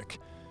rhetoric.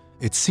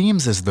 It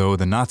seems as though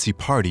the Nazi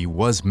Party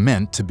was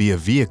meant to be a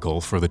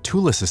vehicle for the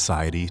Tula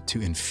Society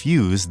to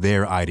infuse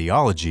their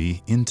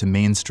ideology into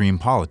mainstream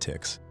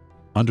politics.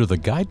 Under the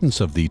guidance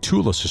of the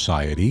Tula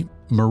Society,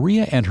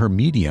 Maria and her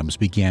mediums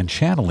began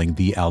channeling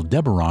the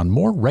Aldebaran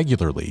more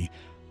regularly,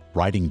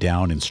 writing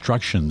down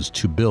instructions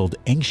to build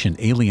ancient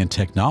alien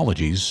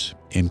technologies,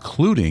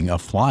 including a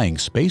flying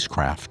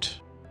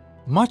spacecraft.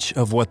 Much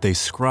of what they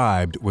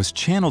scribed was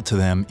channeled to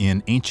them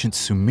in ancient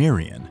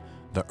Sumerian,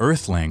 the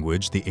Earth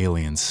language the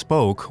aliens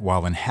spoke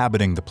while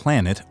inhabiting the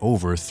planet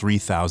over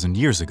 3,000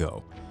 years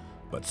ago.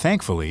 But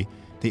thankfully,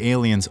 the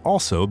aliens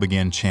also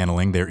began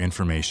channeling their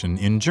information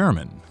in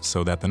German,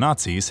 so that the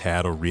Nazis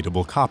had a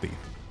readable copy.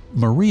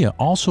 Maria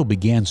also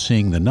began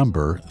seeing the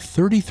number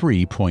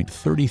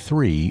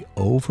 33.33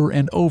 over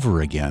and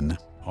over again,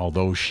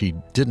 although she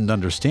didn't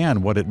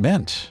understand what it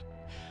meant.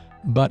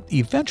 But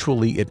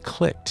eventually it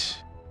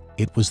clicked.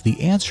 It was the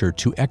answer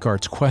to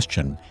Eckart's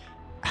question,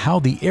 how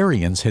the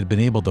Aryans had been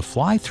able to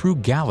fly through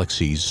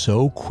galaxies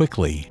so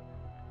quickly.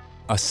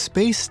 A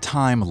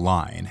space-time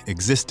line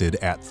existed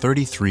at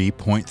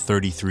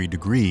 33.33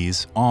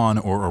 degrees on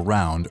or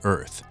around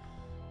Earth.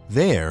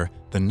 There,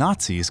 the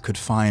Nazis could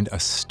find a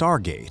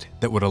stargate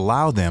that would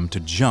allow them to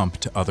jump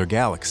to other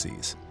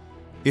galaxies.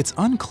 It's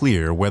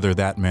unclear whether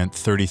that meant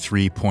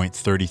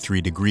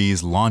 33.33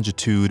 degrees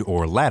longitude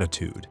or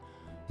latitude.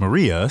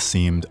 Maria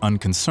seemed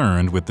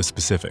unconcerned with the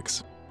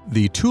specifics.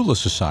 The Tula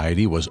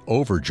Society was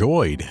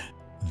overjoyed.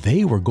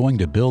 They were going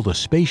to build a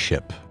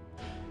spaceship.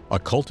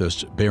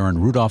 Occultist Baron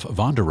Rudolf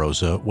von der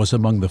Rosa was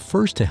among the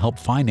first to help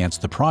finance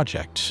the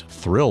project,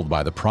 thrilled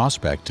by the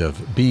prospect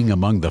of being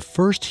among the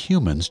first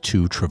humans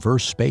to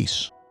traverse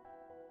space.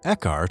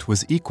 Eckart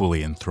was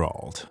equally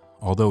enthralled,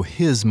 although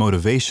his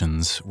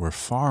motivations were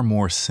far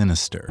more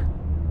sinister.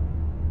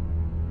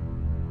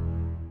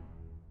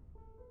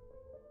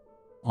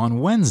 On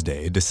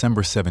Wednesday,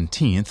 December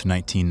 17,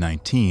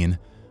 1919,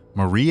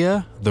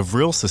 Maria, the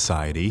Vril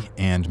Society,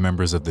 and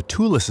members of the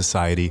Tula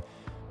Society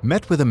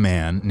met with a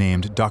man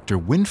named Dr.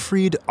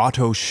 Winfried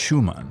Otto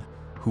Schumann,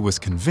 who was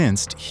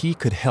convinced he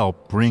could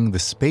help bring the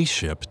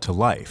spaceship to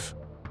life.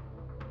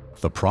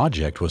 The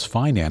project was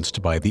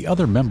financed by the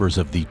other members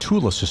of the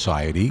Tula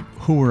Society,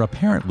 who were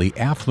apparently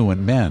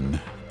affluent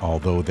men,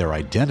 although their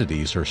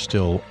identities are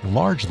still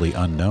largely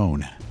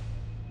unknown.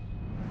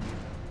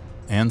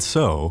 And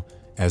so,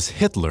 as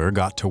Hitler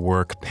got to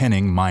work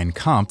penning Mein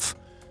Kampf,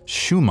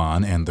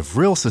 Schumann and the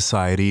Vril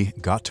Society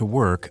got to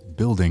work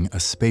building a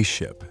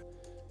spaceship.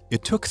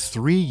 It took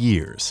 3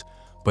 years,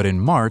 but in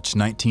March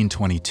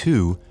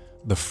 1922,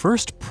 the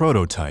first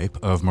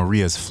prototype of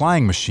Maria's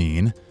flying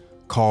machine,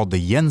 called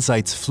the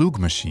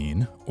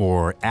Jenseitsflugmaschine,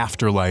 or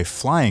Afterlife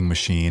Flying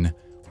Machine,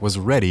 was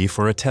ready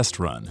for a test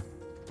run.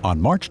 On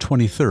March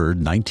 23,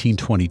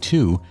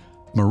 1922,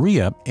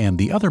 Maria and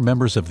the other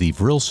members of the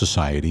Vril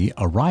Society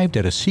arrived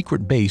at a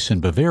secret base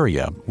in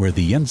Bavaria where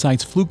the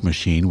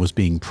Jenseitsflugmaschine was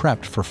being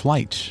prepped for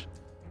flight.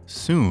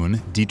 Soon,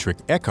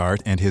 Dietrich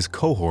Eckart and his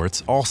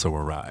cohorts also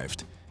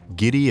arrived,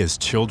 giddy as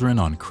children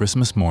on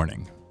Christmas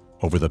morning.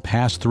 Over the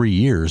past 3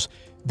 years,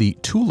 the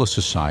Tula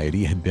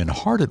Society had been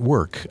hard at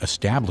work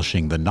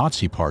establishing the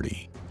Nazi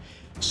Party.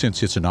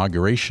 Since its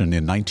inauguration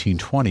in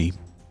 1920,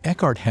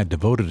 Eckart had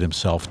devoted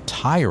himself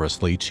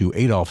tirelessly to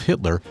Adolf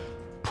Hitler,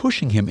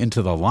 pushing him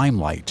into the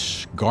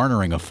limelight,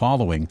 garnering a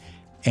following,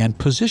 and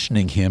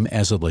positioning him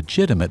as a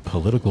legitimate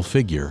political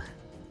figure.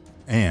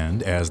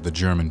 And as the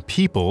German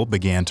people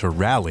began to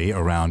rally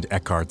around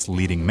Eckart's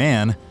leading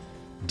man,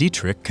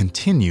 Dietrich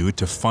continued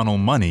to funnel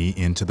money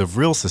into the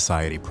Vril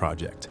Society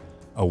project,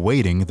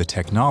 awaiting the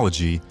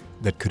technology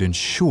that could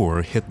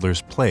ensure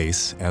Hitler's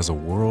place as a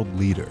world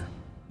leader.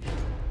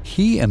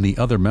 He and the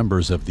other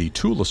members of the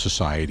Tula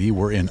Society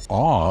were in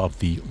awe of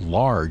the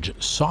large,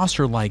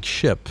 saucer-like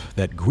ship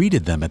that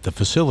greeted them at the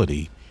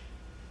facility.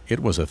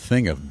 It was a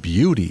thing of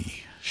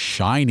beauty,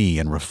 shiny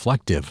and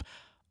reflective,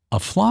 a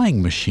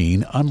flying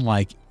machine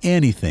unlike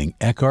anything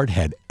Eckart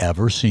had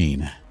ever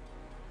seen.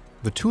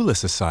 The Tula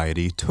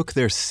Society took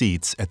their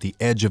seats at the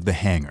edge of the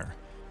hangar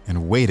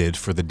and waited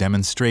for the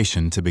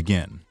demonstration to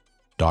begin.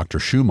 Dr.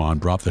 Schumann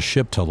brought the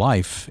ship to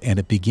life, and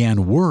it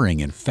began whirring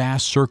in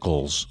fast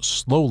circles,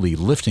 slowly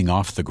lifting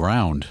off the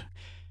ground.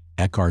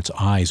 Eckart's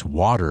eyes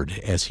watered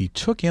as he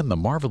took in the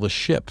marvelous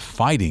ship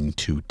fighting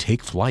to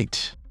take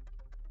flight.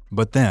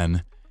 But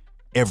then,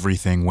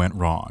 everything went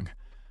wrong.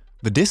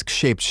 The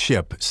disc-shaped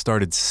ship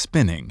started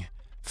spinning,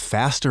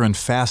 faster and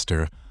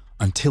faster,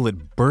 until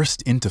it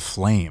burst into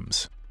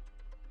flames.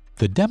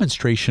 The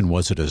demonstration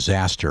was a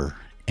disaster,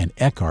 and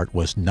Eckart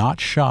was not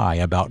shy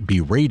about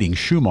berating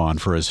Schumann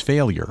for his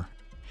failure.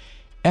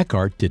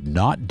 Eckart did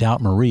not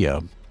doubt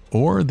Maria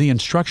or the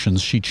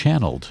instructions she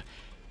channeled.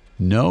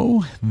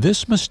 No,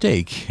 this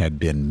mistake had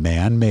been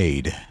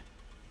man-made.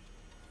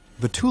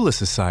 The Tula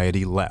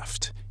Society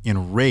left,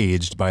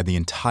 enraged by the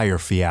entire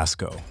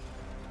fiasco.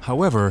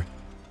 However,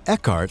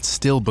 Eckhart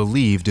still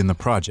believed in the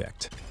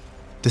project.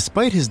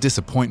 Despite his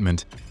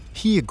disappointment,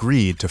 he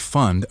agreed to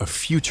fund a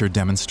future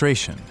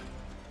demonstration.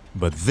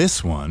 But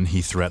this one,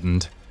 he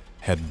threatened,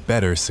 had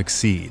better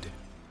succeed.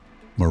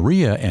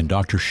 Maria and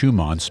Dr.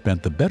 Schumann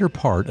spent the better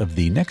part of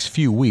the next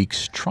few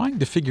weeks trying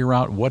to figure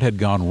out what had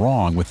gone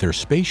wrong with their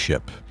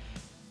spaceship.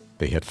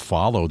 They had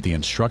followed the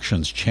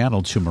instructions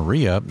channeled to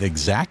Maria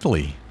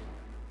exactly.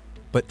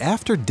 But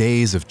after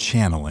days of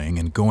channeling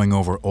and going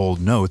over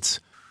old notes,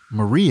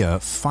 Maria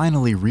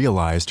finally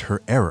realized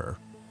her error.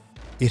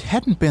 It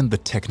hadn't been the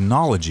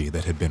technology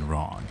that had been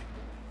wrong.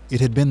 It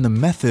had been the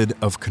method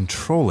of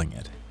controlling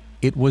it.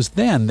 It was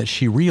then that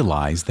she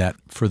realized that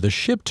for the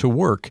ship to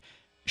work,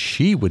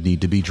 she would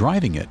need to be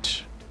driving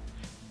it.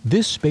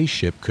 This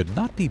spaceship could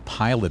not be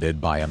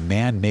piloted by a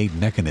man-made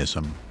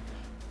mechanism.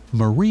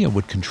 Maria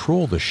would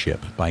control the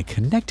ship by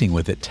connecting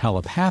with it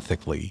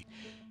telepathically.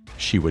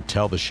 She would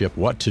tell the ship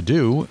what to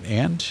do,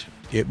 and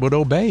it would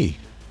obey.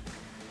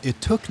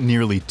 It took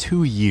nearly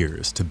 2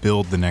 years to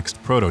build the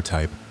next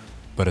prototype,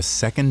 but a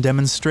second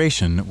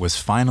demonstration was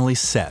finally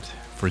set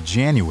for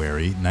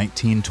January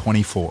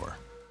 1924.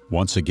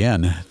 Once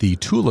again, the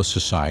Tula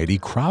Society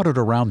crowded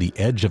around the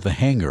edge of the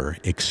hangar,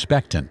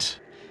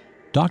 expectant.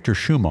 Dr.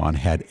 Schumann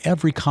had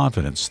every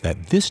confidence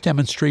that this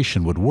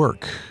demonstration would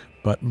work,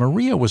 but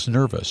Maria was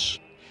nervous.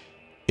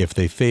 If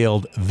they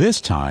failed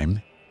this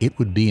time, it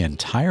would be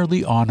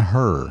entirely on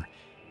her,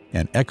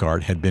 and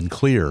Eckhart had been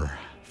clear.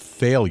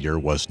 Failure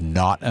was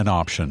not an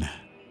option.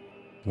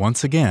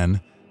 Once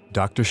again,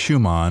 Dr.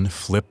 Schumann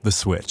flipped the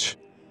switch,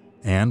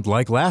 and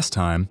like last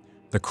time,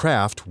 the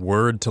craft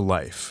whirred to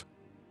life.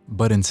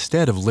 But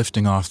instead of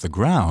lifting off the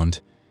ground,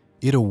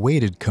 it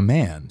awaited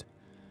command.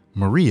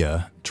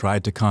 Maria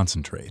tried to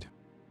concentrate.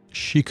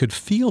 She could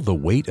feel the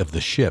weight of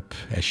the ship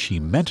as she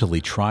mentally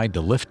tried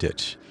to lift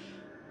it.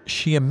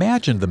 She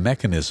imagined the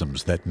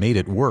mechanisms that made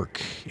it work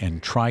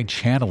and tried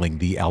channeling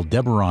the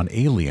Aldebaran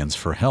aliens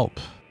for help.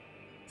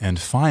 And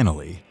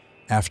finally,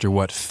 after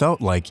what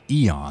felt like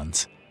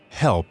eons,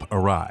 help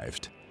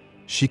arrived.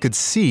 She could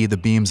see the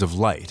beams of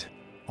light,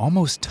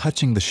 almost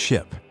touching the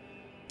ship.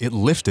 It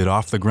lifted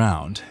off the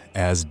ground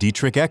as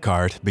Dietrich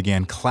Eckhart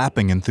began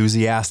clapping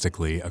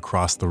enthusiastically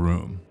across the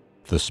room.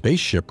 The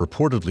spaceship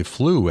reportedly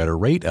flew at a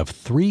rate of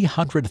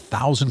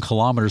 300,000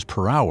 kilometers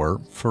per hour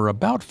for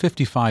about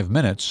 55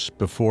 minutes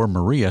before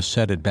Maria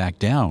set it back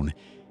down.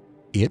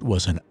 It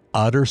was an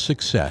utter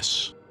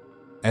success.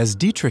 As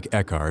Dietrich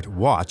Eckhart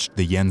watched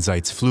the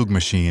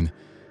Jenseitsflugmaschine,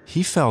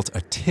 he felt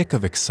a tick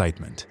of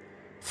excitement.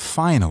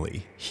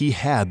 Finally, he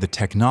had the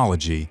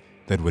technology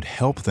that would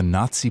help the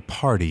Nazi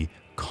Party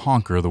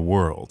conquer the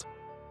world.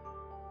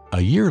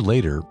 A year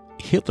later,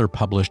 Hitler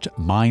published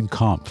Mein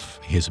Kampf,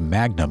 his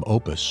magnum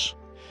opus.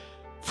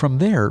 From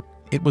there,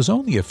 it was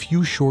only a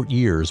few short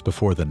years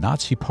before the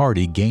Nazi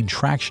Party gained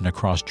traction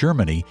across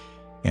Germany,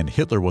 and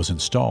Hitler was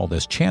installed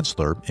as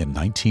Chancellor in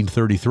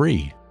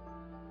 1933.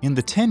 In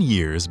the 10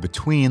 years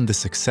between the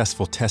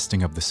successful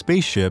testing of the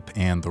spaceship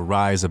and the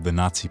rise of the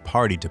Nazi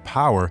Party to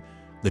power,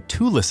 the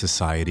Tula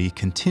Society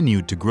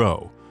continued to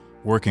grow,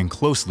 working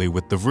closely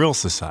with the Vril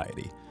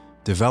Society,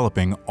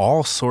 developing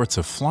all sorts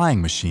of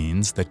flying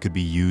machines that could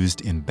be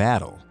used in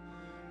battle.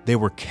 They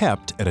were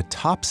kept at a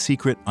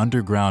top-secret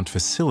underground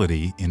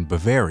facility in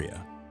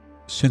Bavaria.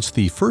 Since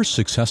the first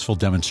successful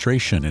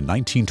demonstration in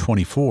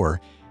 1924,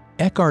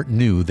 Eckhart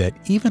knew that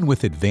even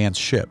with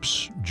advanced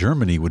ships,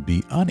 Germany would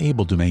be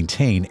unable to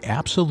maintain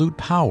absolute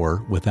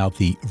power without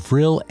the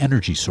Vril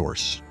energy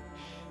source.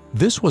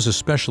 This was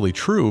especially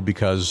true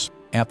because,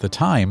 at the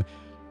time,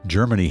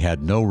 Germany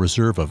had no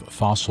reserve of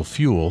fossil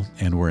fuel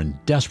and were in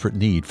desperate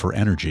need for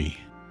energy.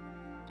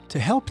 To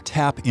help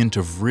tap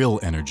into Vril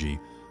energy,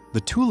 the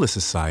Tula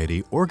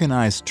Society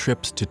organized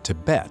trips to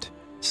Tibet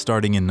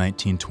starting in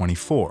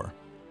 1924,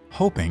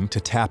 hoping to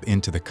tap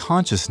into the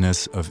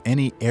consciousness of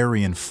any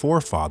Aryan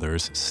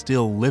forefathers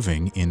still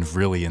living in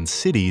Vrilian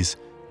cities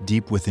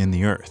deep within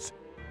the earth.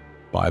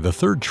 By the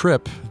third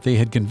trip, they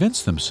had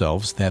convinced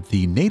themselves that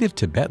the native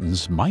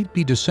Tibetans might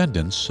be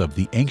descendants of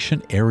the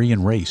ancient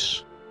Aryan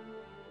race.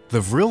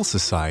 The Vril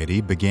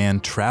Society began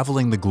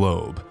traveling the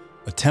globe,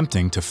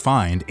 attempting to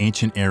find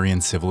ancient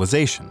Aryan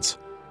civilizations,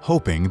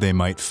 hoping they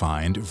might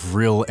find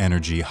Vril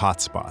energy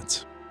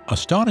hotspots.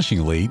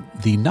 Astonishingly,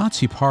 the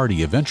Nazi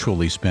Party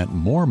eventually spent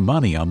more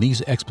money on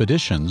these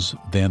expeditions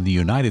than the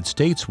United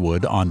States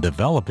would on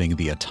developing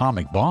the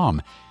atomic bomb,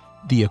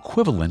 the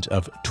equivalent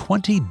of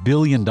 $20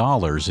 billion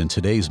in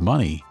today's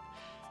money.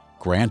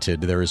 Granted,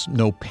 there is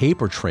no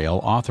paper trail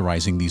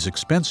authorizing these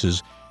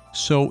expenses,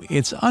 so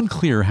it's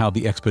unclear how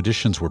the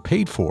expeditions were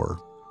paid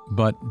for.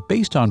 But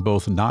based on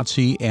both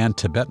Nazi and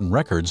Tibetan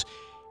records,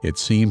 it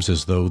seems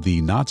as though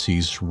the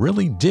Nazis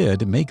really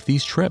did make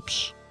these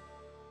trips.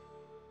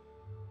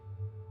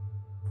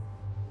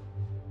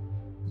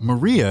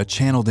 Maria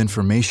channeled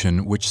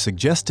information which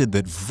suggested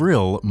that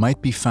Vril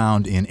might be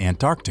found in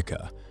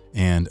Antarctica,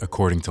 and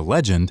according to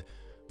legend,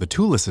 the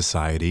Tula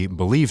Society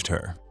believed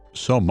her.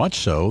 So much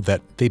so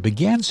that they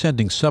began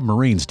sending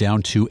submarines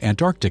down to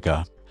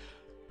Antarctica.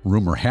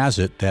 Rumor has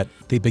it that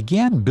they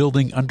began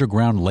building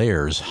underground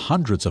lairs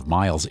hundreds of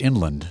miles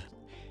inland.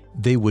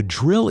 They would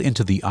drill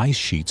into the ice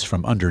sheets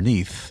from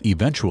underneath,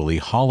 eventually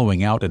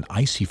hollowing out an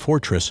icy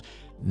fortress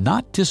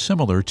not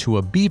dissimilar to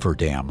a beaver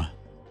dam.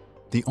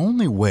 The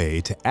only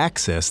way to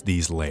access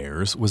these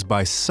lairs was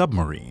by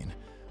submarine,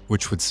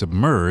 which would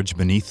submerge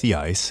beneath the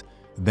ice,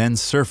 then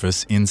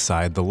surface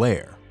inside the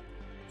lair.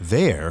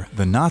 There,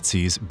 the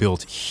Nazis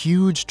built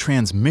huge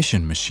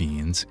transmission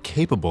machines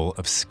capable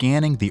of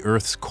scanning the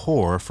Earth's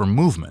core for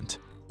movement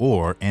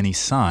or any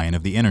sign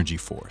of the energy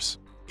force.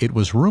 It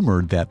was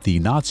rumored that the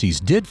Nazis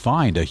did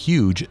find a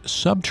huge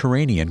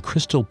subterranean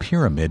crystal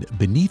pyramid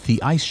beneath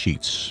the ice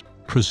sheets,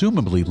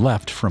 presumably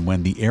left from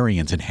when the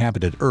Aryans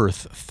inhabited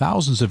Earth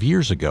thousands of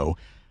years ago,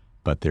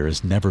 but there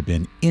has never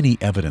been any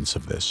evidence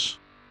of this.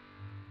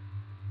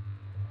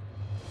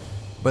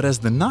 But as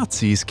the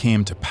Nazis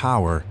came to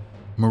power,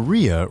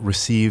 Maria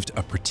received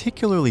a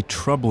particularly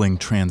troubling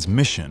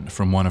transmission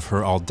from one of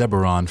her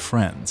Aldebaran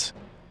friends.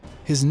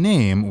 His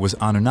name was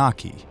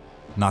Anunnaki,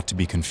 not to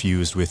be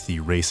confused with the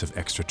race of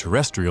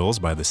extraterrestrials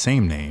by the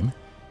same name,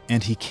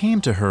 and he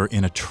came to her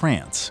in a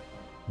trance,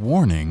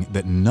 warning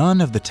that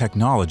none of the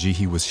technology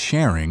he was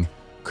sharing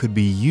could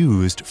be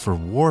used for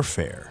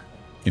warfare.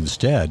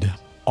 Instead,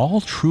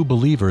 all true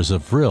believers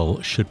of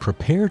Vril should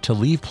prepare to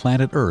leave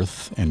planet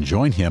Earth and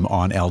join him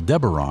on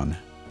Aldebaran.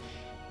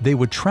 They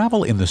would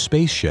travel in the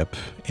spaceship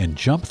and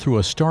jump through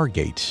a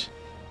stargate.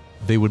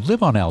 They would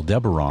live on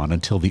Aldebaran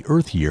until the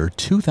Earth year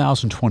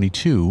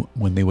 2022,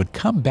 when they would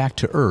come back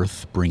to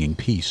Earth bringing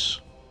peace.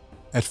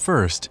 At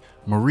first,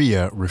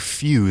 Maria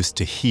refused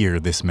to hear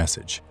this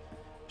message.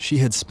 She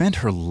had spent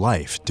her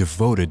life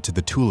devoted to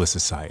the Tula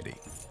Society.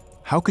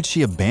 How could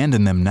she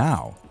abandon them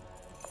now?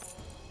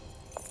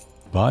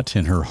 But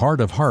in her heart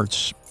of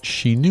hearts,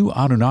 she knew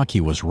Anunnaki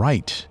was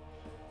right.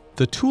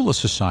 The Tula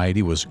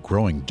Society was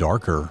growing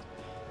darker.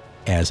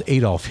 As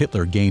Adolf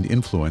Hitler gained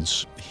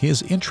influence,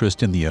 his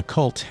interest in the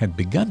occult had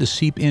begun to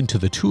seep into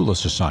the Tula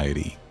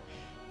Society.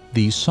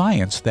 The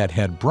science that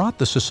had brought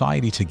the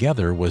society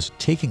together was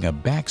taking a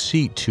back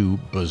seat to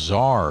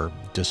bizarre,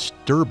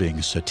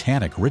 disturbing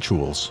satanic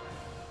rituals.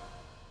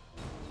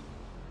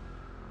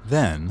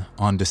 Then,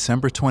 on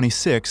December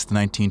 26,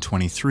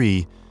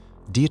 1923,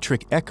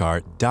 Dietrich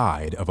Eckart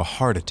died of a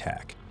heart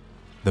attack.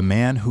 The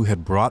man who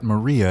had brought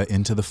Maria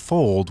into the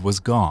fold was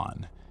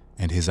gone,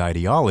 and his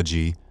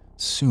ideology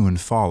soon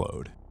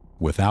followed.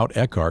 Without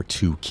Eckart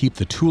to keep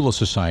the Tula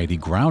Society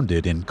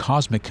grounded in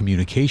cosmic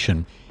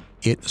communication,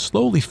 it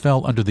slowly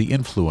fell under the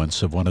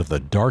influence of one of the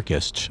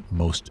darkest,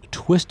 most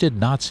twisted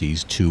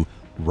Nazis to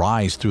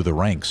rise through the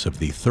ranks of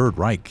the Third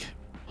Reich,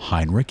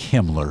 Heinrich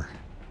Himmler.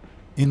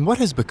 In what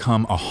has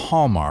become a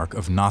hallmark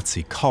of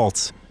Nazi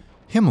cults,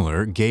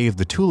 Himmler gave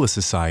the Tula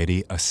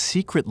Society a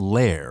secret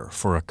lair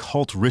for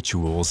occult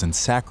rituals and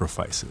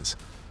sacrifices.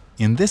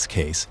 In this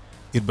case,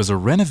 it was a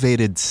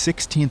renovated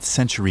 16th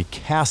century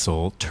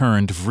castle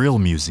turned Vril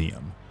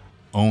museum,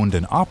 owned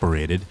and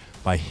operated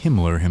by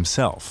Himmler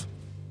himself.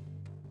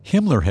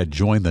 Himmler had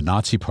joined the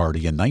Nazi Party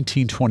in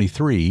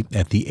 1923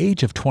 at the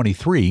age of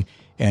 23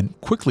 and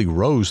quickly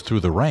rose through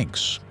the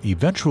ranks,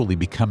 eventually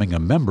becoming a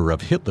member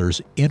of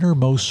Hitler's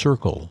innermost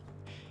circle.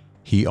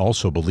 He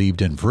also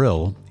believed in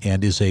Vril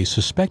and is a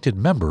suspected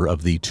member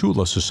of the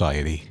Tula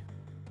Society.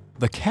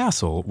 The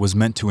castle was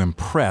meant to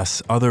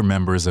impress other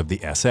members of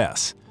the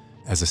SS,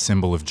 as a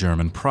symbol of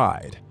German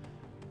pride.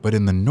 But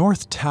in the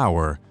North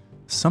Tower,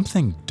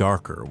 something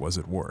darker was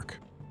at work.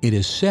 It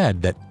is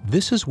said that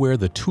this is where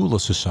the Tula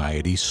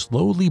Society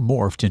slowly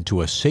morphed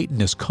into a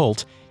Satanist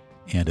cult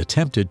and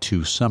attempted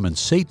to summon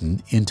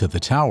Satan into the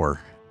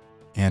tower.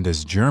 And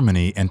as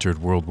Germany entered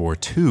World War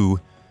II,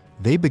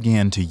 they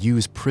began to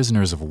use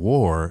prisoners of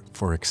war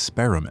for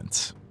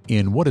experiments.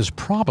 In what is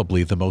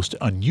probably the most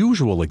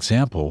unusual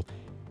example,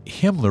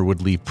 Himmler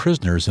would leave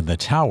prisoners in the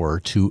tower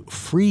to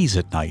freeze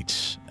at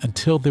night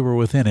until they were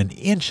within an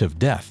inch of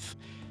death.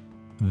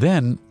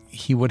 Then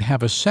he would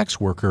have a sex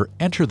worker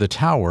enter the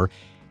tower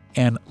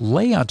and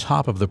lay on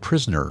top of the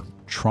prisoner,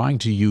 trying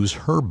to use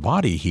her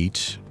body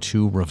heat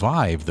to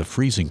revive the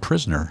freezing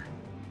prisoner.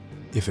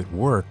 If it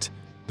worked,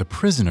 the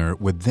prisoner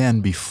would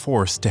then be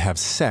forced to have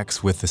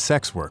sex with the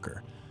sex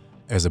worker.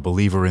 As a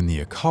believer in the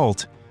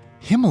occult,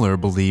 Himmler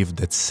believed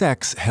that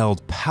sex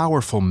held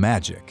powerful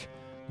magic,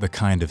 the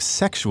kind of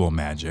sexual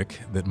magic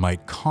that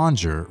might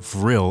conjure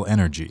Vril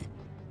energy.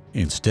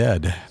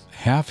 Instead,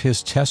 half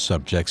his test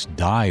subjects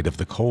died of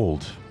the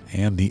cold,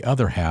 and the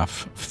other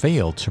half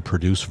failed to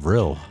produce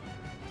Vril.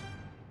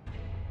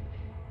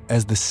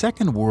 As the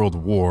Second World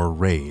War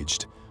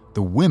raged,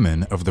 the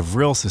women of the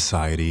Vril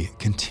Society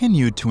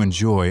continued to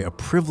enjoy a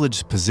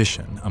privileged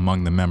position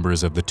among the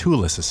members of the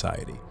Tula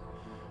Society.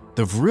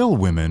 The Vril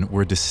women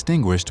were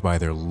distinguished by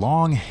their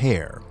long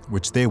hair,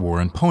 which they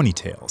wore in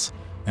ponytails,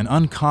 an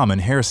uncommon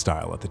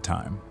hairstyle at the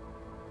time.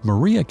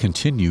 Maria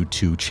continued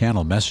to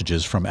channel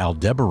messages from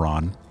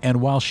Aldebaran, and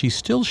while she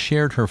still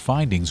shared her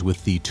findings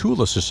with the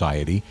Tula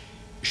Society,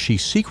 she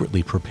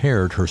secretly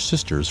prepared her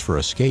sisters for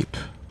escape.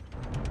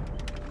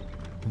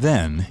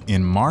 Then,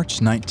 in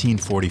March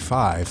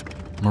 1945,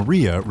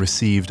 Maria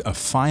received a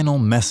final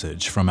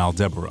message from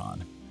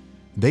Aldebaran.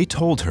 They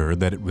told her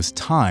that it was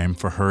time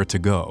for her to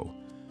go.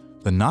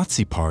 The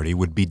Nazi Party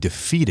would be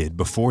defeated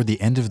before the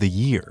end of the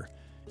year,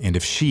 and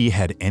if she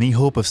had any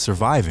hope of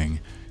surviving,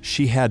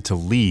 she had to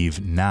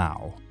leave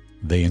now.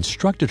 They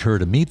instructed her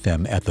to meet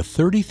them at the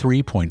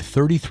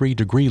 33.33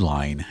 degree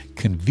line,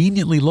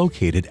 conveniently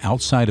located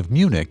outside of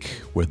Munich,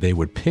 where they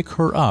would pick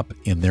her up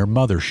in their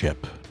mothership.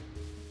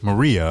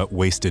 Maria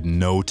wasted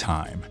no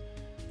time.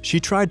 She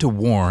tried to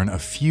warn a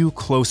few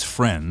close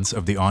friends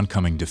of the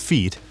oncoming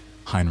defeat,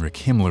 Heinrich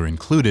Himmler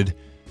included,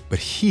 but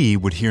he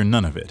would hear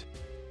none of it.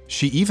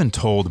 She even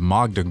told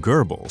Magda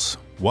Goebbels,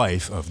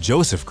 wife of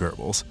Joseph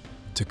Goebbels,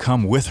 to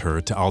come with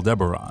her to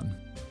Aldebaran.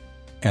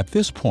 At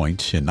this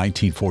point, in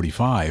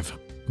 1945,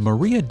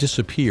 Maria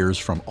disappears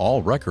from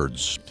all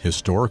records,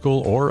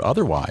 historical or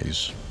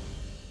otherwise.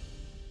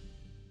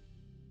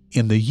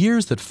 In the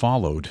years that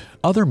followed,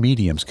 other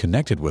mediums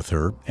connected with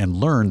her and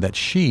learned that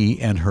she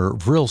and her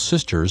Vril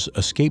sisters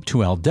escaped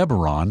to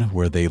Aldebaran,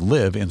 where they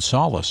live in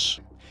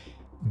solace.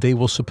 They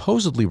will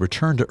supposedly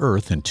return to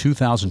Earth in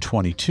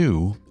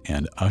 2022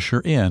 and usher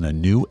in a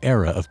new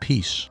era of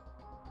peace.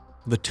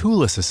 The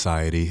Tula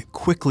Society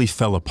quickly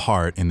fell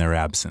apart in their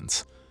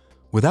absence.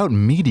 Without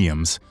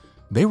mediums,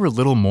 they were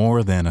little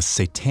more than a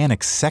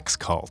satanic sex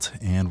cult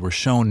and were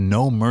shown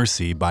no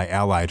mercy by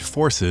Allied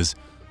forces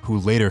who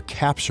later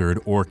captured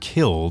or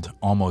killed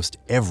almost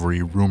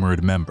every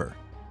rumored member.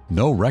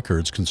 No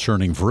records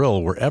concerning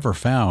Vril were ever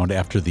found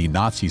after the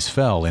Nazis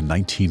fell in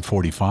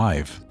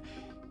 1945.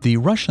 The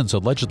Russians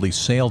allegedly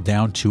sailed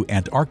down to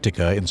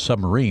Antarctica in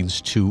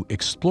submarines to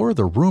explore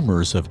the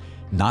rumors of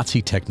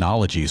Nazi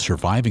technology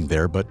surviving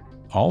there, but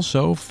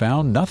also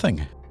found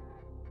nothing.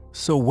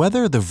 So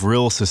whether the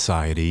Vril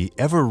Society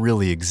ever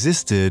really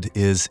existed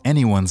is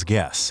anyone's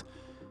guess,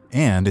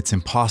 and it's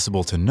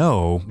impossible to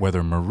know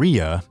whether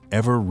Maria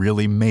ever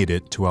really made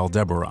it to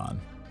Aldebaran.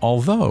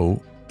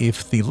 Although,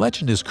 if the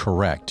legend is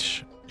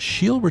correct,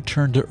 she'll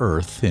return to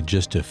Earth in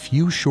just a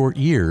few short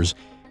years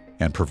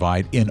and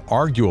provide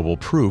inarguable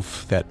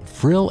proof that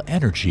Vril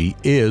energy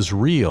is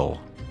real,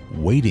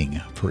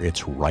 waiting for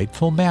its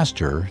rightful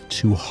master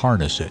to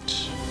harness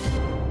it.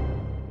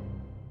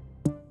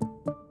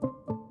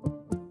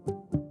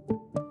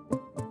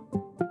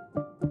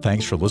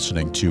 Thanks for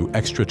listening to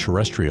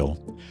Extraterrestrial.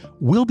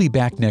 We'll be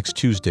back next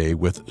Tuesday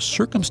with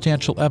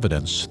circumstantial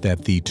evidence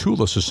that the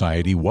Tula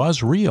Society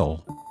was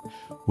real.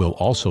 We'll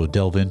also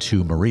delve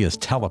into Maria's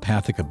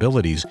telepathic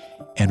abilities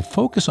and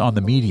focus on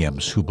the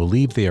mediums who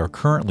believe they are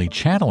currently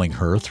channeling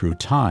her through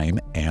time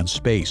and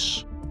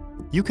space.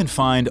 You can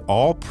find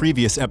all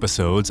previous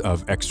episodes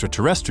of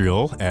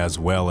Extraterrestrial, as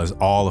well as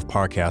all of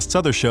Parcast's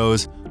other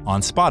shows,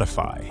 on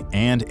Spotify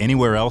and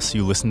anywhere else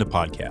you listen to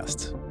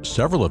podcasts.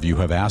 Several of you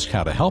have asked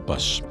how to help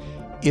us.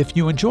 If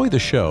you enjoy the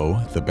show,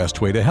 the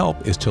best way to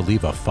help is to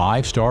leave a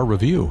 5-star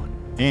review.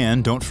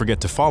 And don't forget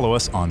to follow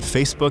us on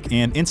Facebook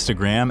and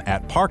Instagram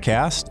at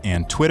Parcast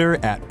and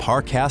Twitter at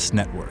Parcast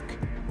Network.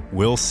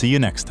 We'll see you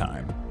next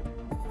time.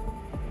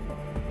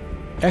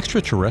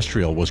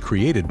 Extraterrestrial was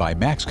created by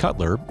Max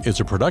Cutler, is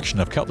a production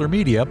of Cutler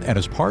Media, and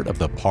is part of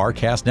the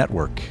Parcast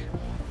Network.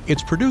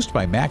 It's produced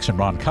by Max and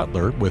Ron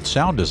Cutler with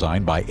sound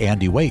design by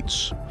Andy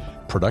Waits.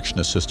 Production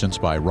assistance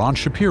by Ron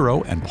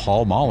Shapiro and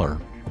Paul Mahler.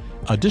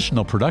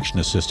 Additional production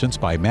assistance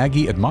by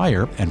Maggie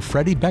Admire and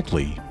Freddie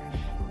Beckley.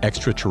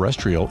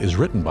 Extraterrestrial is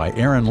written by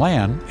Aaron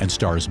Land and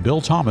stars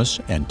Bill Thomas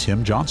and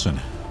Tim Johnson.